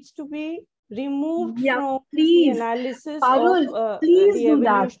that needs to be removed from the analysis Parul, of the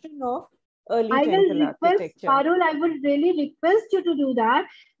evolution of early temple architecture. Parul, I would really request you to do that,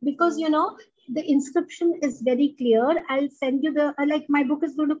 because you know the inscription is very clear. I'll send you the like my book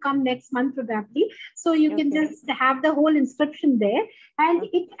is going to come next month probably, so you can just have the whole inscription there, and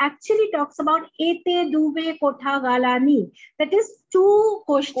it actually talks about Ete Duve Kothagalani, that is two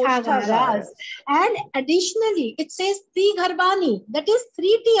Koshtagaras, and additionally it says Tri Garbani, that is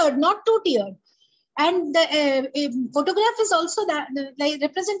three-tiered, not two-tiered. And the photograph is also that the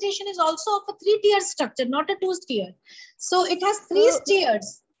representation is also of a three-tiered structure, not a two-tiered. So it has three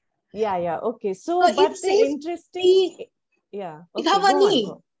tiers. Okay. So but the interesting,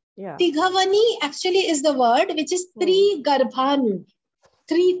 Tighavani. Tighavani actually is the word, which is Tri Garbhani,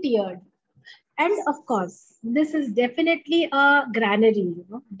 three-tiered. And of course, this is definitely a granary, you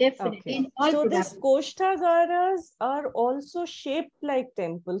know, definitely. So these Koshtagaras are also shaped like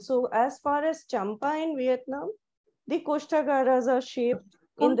temples. So as far as Champa in Vietnam, the Koshtagaras are shaped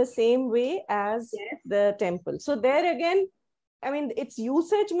in the same way as the temple. So there again, I mean, its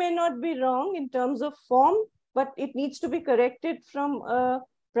usage may not be wrong in terms of form, but it needs to be corrected from a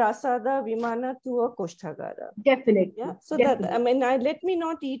Prasada Vimana to a Koshtagara. Definitely. So that, I mean, let me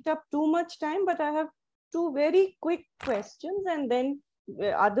not eat up too much time, but I have two very quick questions and then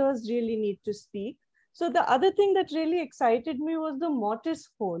others really need to speak. So the other thing that really excited me was the mortise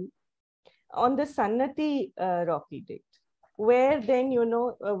hole on the Sannati rock edict, where then, you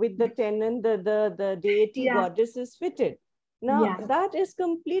know, with the tenon, the deity goddess is fitted. Now, that is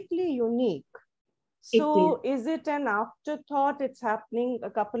completely unique. So is it an afterthought? It's happening a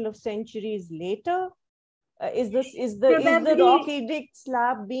couple of centuries later? Is the rock edict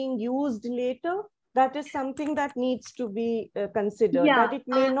slab being used later? That is something that needs to be considered, that it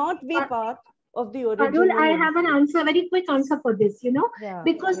may not be part of the original. Parul, I have an answer, very quick answer for this, you know,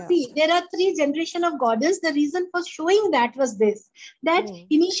 because see, there are three generations of goddess. The reason for showing that was this, that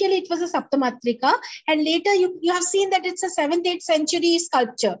initially it was a Saptamatrika, and later you have seen that it's a 7th, 8th century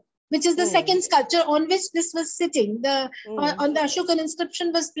sculpture, which is the second sculpture on which this was sitting. On the Ashokan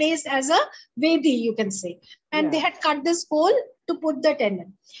inscription was placed as a Vedi, you can say. And they had cut this hole to put the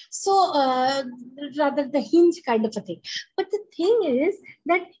tenon. So rather the hinge kind of a thing. But the thing is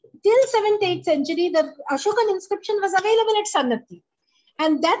that till 7th, 8th century, the Ashokan inscription was available at Sannati.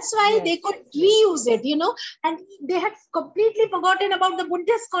 And that's why they could reuse it, you know, and they had completely forgotten about the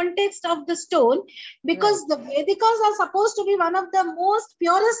Buddhist context of the stone, because the Vedikas are supposed to be one of the most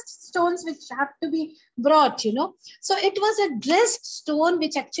purest stones which have to be brought, you know. So it was a dressed stone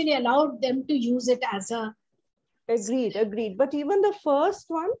which actually allowed them to use it as a... Agreed. But even the first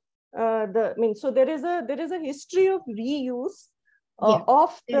one, so there is a history of reuse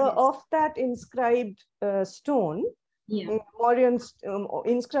of that inscribed stone.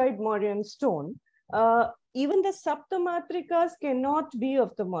 Inscribed Mauryan stone. Even the Saptamatrikas cannot be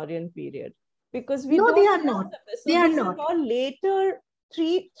of the Mauryan period, because we don't. They are not. So they are not. All later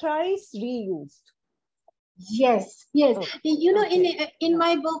thrice reused. Yes. You know, in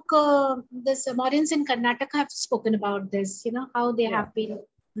my book, this Mauryans in Karnataka have spoken about this. You know how they have been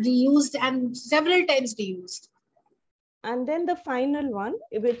reused and several times reused. And then the final one,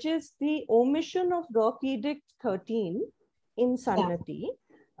 which is the omission of Rock Edict 13 in Sannati,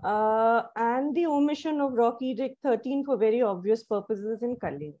 and the omission of Rock Edict 13 for very obvious purposes in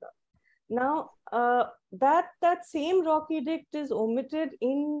Kalinga. Now, that same Rock Edict is omitted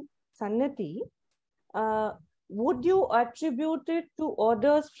in Sannati. Would you attribute it to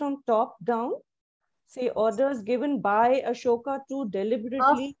orders from top down? Say orders given by Ashoka to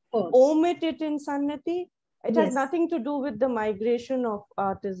deliberately omit it in Sannati? It has nothing to do with the migration of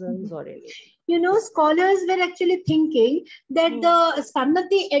artisans or anything. You know, scholars were actually thinking that the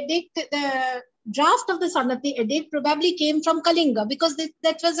Sannati edict, the draft of the Sannati edict probably came from Kalinga because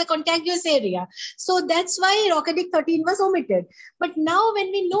that was a contiguous area. So that's why Rock Edict 13 was omitted. But now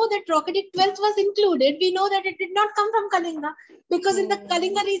when we know that Rock Edict 12 was included, we know that it did not come from Kalinga because in the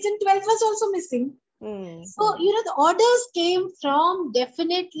Kalinga region 12 was also missing. So, you know, the orders came from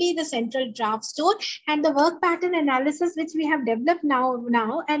definitely the central draft store, and the work pattern analysis, which we have developed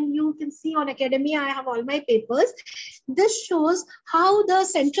now, and you can see on Academia, I have all my papers. This shows how the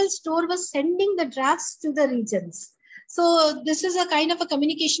central store was sending the drafts to the regions. So this is a kind of a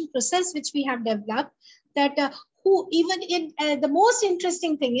communication process which we have developed that who even in the most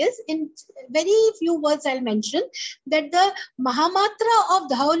interesting thing is, in very few words I'll mention that the Mahamatra of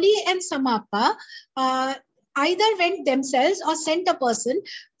Dhauli and Samapa either went themselves or sent a person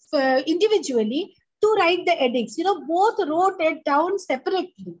individually to write the edicts. You know, both wrote it down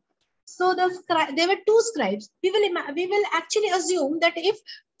separately. So there were two scribes. We will actually assume that if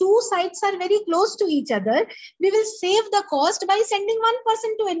two sites are very close to each other, we will save the cost by sending one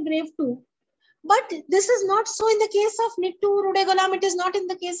person to engrave two. But this is not so in the case of Nittu, Rudegolam. It is not in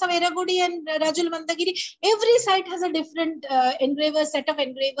the case of Eragudi and Rajul Mandagiri. Every site has a different engraver, set of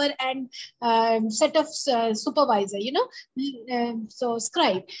engraver and set of supervisor, you know, so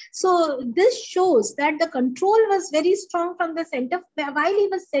scribe. So this shows that the control was very strong from the center while he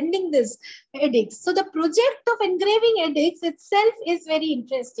was sending this edicts. So the project of engraving edicts itself is very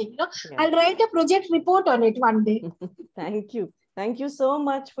interesting. You know, I'll write a project report on it one day. Thank you. Thank you so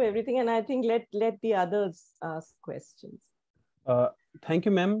much for everything. And I think let the others ask questions. Thank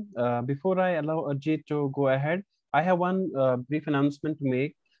you, ma'am. Before I allow Ajit to go ahead, I have one brief announcement to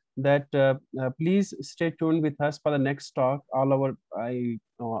make that please stay tuned with us for the next talk. I'm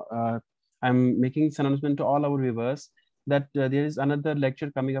making this announcement to all our viewers that there is another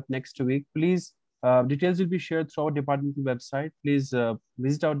lecture coming up next week. Please, details will be shared through our departmental website. Please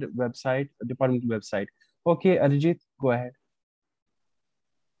visit our website, departmental website. Okay, Ajit, go ahead.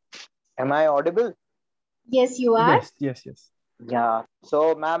 Am I audible? Yes, you are. Yes. Yeah.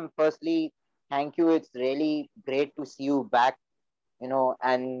 So, ma'am, firstly, thank you. It's really great to see you back, you know,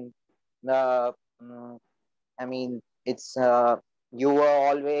 and I mean, it's you were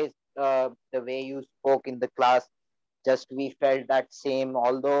always the way you spoke in the class, just we felt that same,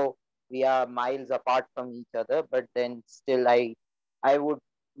 although we are miles apart from each other, but then still I would,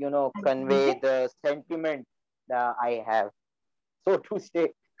 you know, convey the sentiment that I have, so to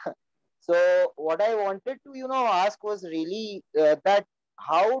say. So what I wanted to, you know, ask was really that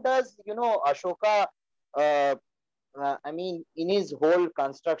how does, you know, Ashoka, I mean, in his whole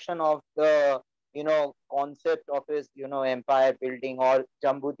construction of the, you know, concept of his, you know, empire building or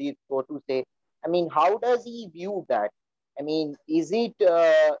Jambudweep, so to say, I mean, how does he view that? I mean, is it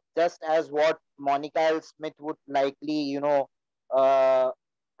just as what Monica L. Smith would likely, you know,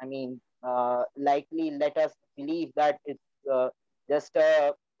 likely let us believe that it's just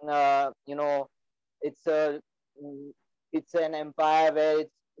a you know, it's an empire where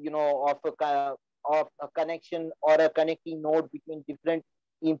it's, you know, of a connection or a connecting node between different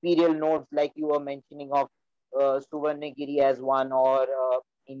imperial nodes, like you were mentioning of Suvarnagiri as one, or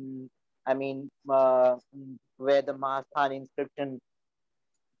where the Mahasthan inscription,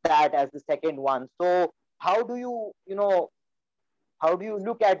 that as the second one. So how do you, you know, how do you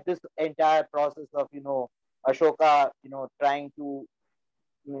look at this entire process of, you know, Ashoka, you know, trying to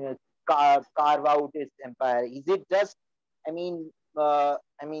carve out its empire? Is it just,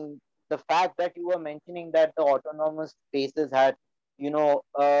 the fact that you were mentioning that the autonomous spaces had, you know,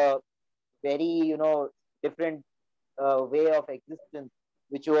 a very, you know, different way of existence,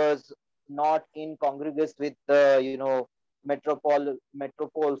 which was not incongruous with the, you know, metropole,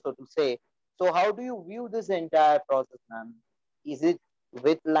 so to say. So how do you view this entire process, ma'am? Is it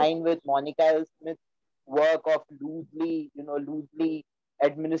with line with Monica L. Smith's work of loosely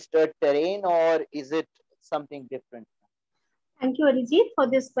administered terrain, or is it something different? Thank you, Arijit, for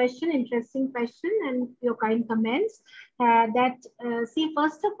this question, interesting question, and your kind comments.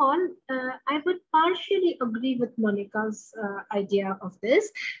 First of all, I would partially agree with Monica's idea of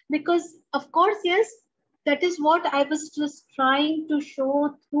this, because, of course, yes, that is what I was just trying to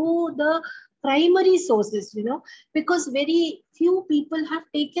show through the primary sources, because very few people have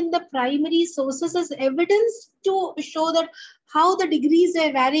taken the primary sources as evidence to show that how the degrees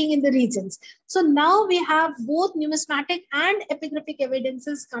are varying in the regions. So now we have both numismatic and epigraphic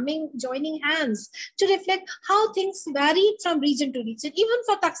evidences joining hands to reflect how things vary from region to region. Even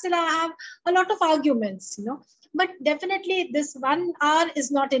for Taxila, I have a lot of arguments, but definitely this 1 hour is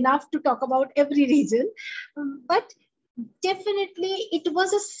not enough to talk about every region. But definitely it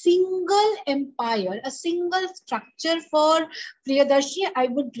was a single empire, a single structure for Priyadarshi. I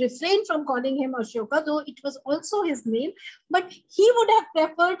would refrain from calling him Ashoka, though it was also his name, but he would have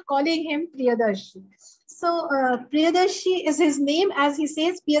preferred calling him Priyadarshi. So Priyadarshi is his name, as he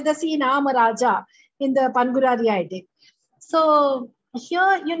says, Priyadasi Naam Raja in the Pangurari Edict. So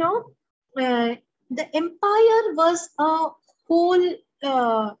here, the empire was a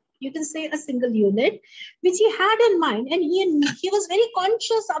whole, you can say a single unit, which he had in mind. And he was very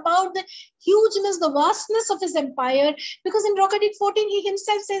conscious about the hugeness, the vastness of his empire, because in Rock Edit 14, he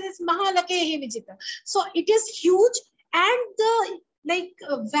himself says it's Mahalake He Vijita. So it is huge, and the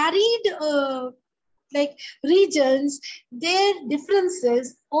varied regions, their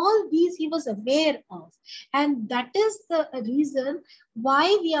differences, all these he was aware of. And that is the reason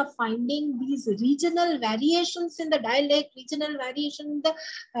why we are finding these regional variations in the dialect, regional variation in the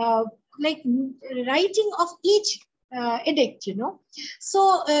writing of each edict,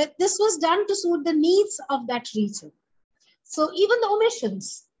 So this was done to suit the needs of that region. So even the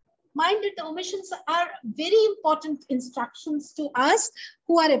omissions, mind that the omissions are very important instructions to us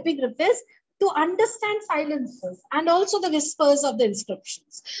who are epigraphists, to understand silences and also the whispers of the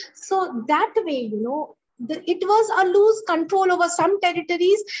inscriptions. So that way, it was a loose control over some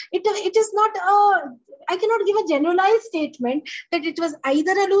territories. It is not I cannot give a generalized statement that it was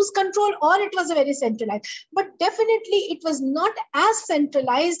either a loose control or it was a very centralized, but definitely it was not as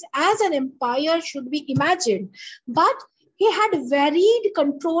centralized as an empire should be imagined. But he had varied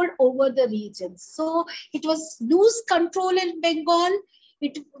control over the regions. So it was loose control in Bengal.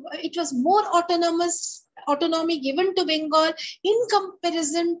 It was more autonomy given to Bengal in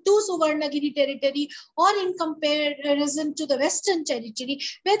comparison to Suvarnagiri territory, or in comparison to the Western territory,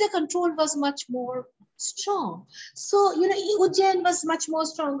 where the control was much more strong. So, Ujjain was much more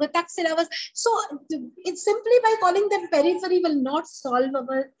stronger, Taxila was. So it's simply by calling them periphery will not solve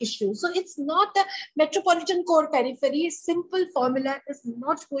our issue. So it's not a metropolitan core periphery. Simple formula is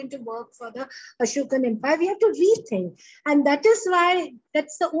not going to work for the Ashokan Empire. We have to rethink. And that is why,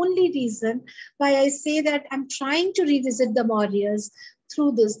 that's the only reason why I say that I'm trying to revisit the Mauryas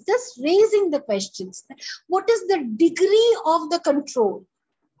through this, just raising the questions. What is the degree of the control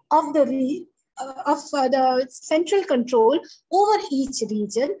of the central control over each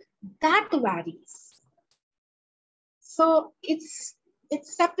region? That varies. So it's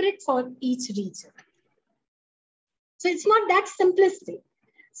separate for each region. So it's not that simplistic.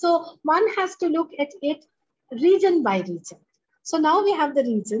 So one has to look at it region by region. So now we have the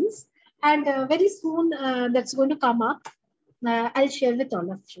regions, and very soon that's going to come up. I'll share with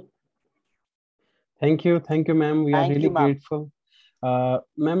all of you. Thank you, ma'am. We are really grateful.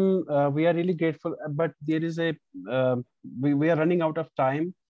 Ma'am, we are really grateful, but there is we are running out of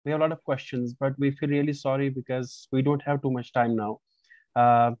time. We have a lot of questions, but we feel really sorry because we don't have too much time now.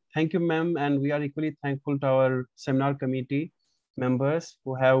 Thank you, ma'am, and we are equally thankful to our seminar committee members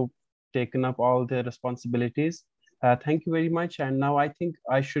who have taken up all their responsibilities. Thank you very much. And now I think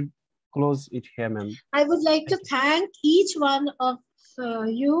I should close it here, ma'am. I would like to thank each one of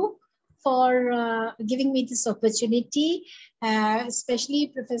you for giving me this opportunity,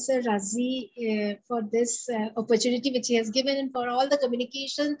 especially Professor Razi for this opportunity which he has given, and for all the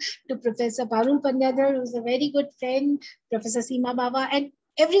communication to Professor Parul Pandyadhar, who's a very good friend, Professor Seema Baba, and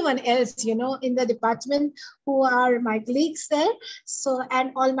everyone else, in the department who are my colleagues there. So,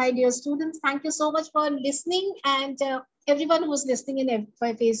 and all my dear students, thank you so much for listening, and everyone who's listening in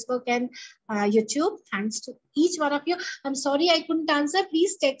Facebook and YouTube, thanks to each one of you. I'm sorry I couldn't answer.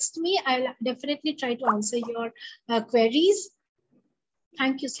 Please text me. I'll definitely try to answer your queries.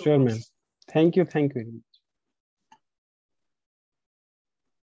 Thank you so much. Sure, ma'am. Thank you.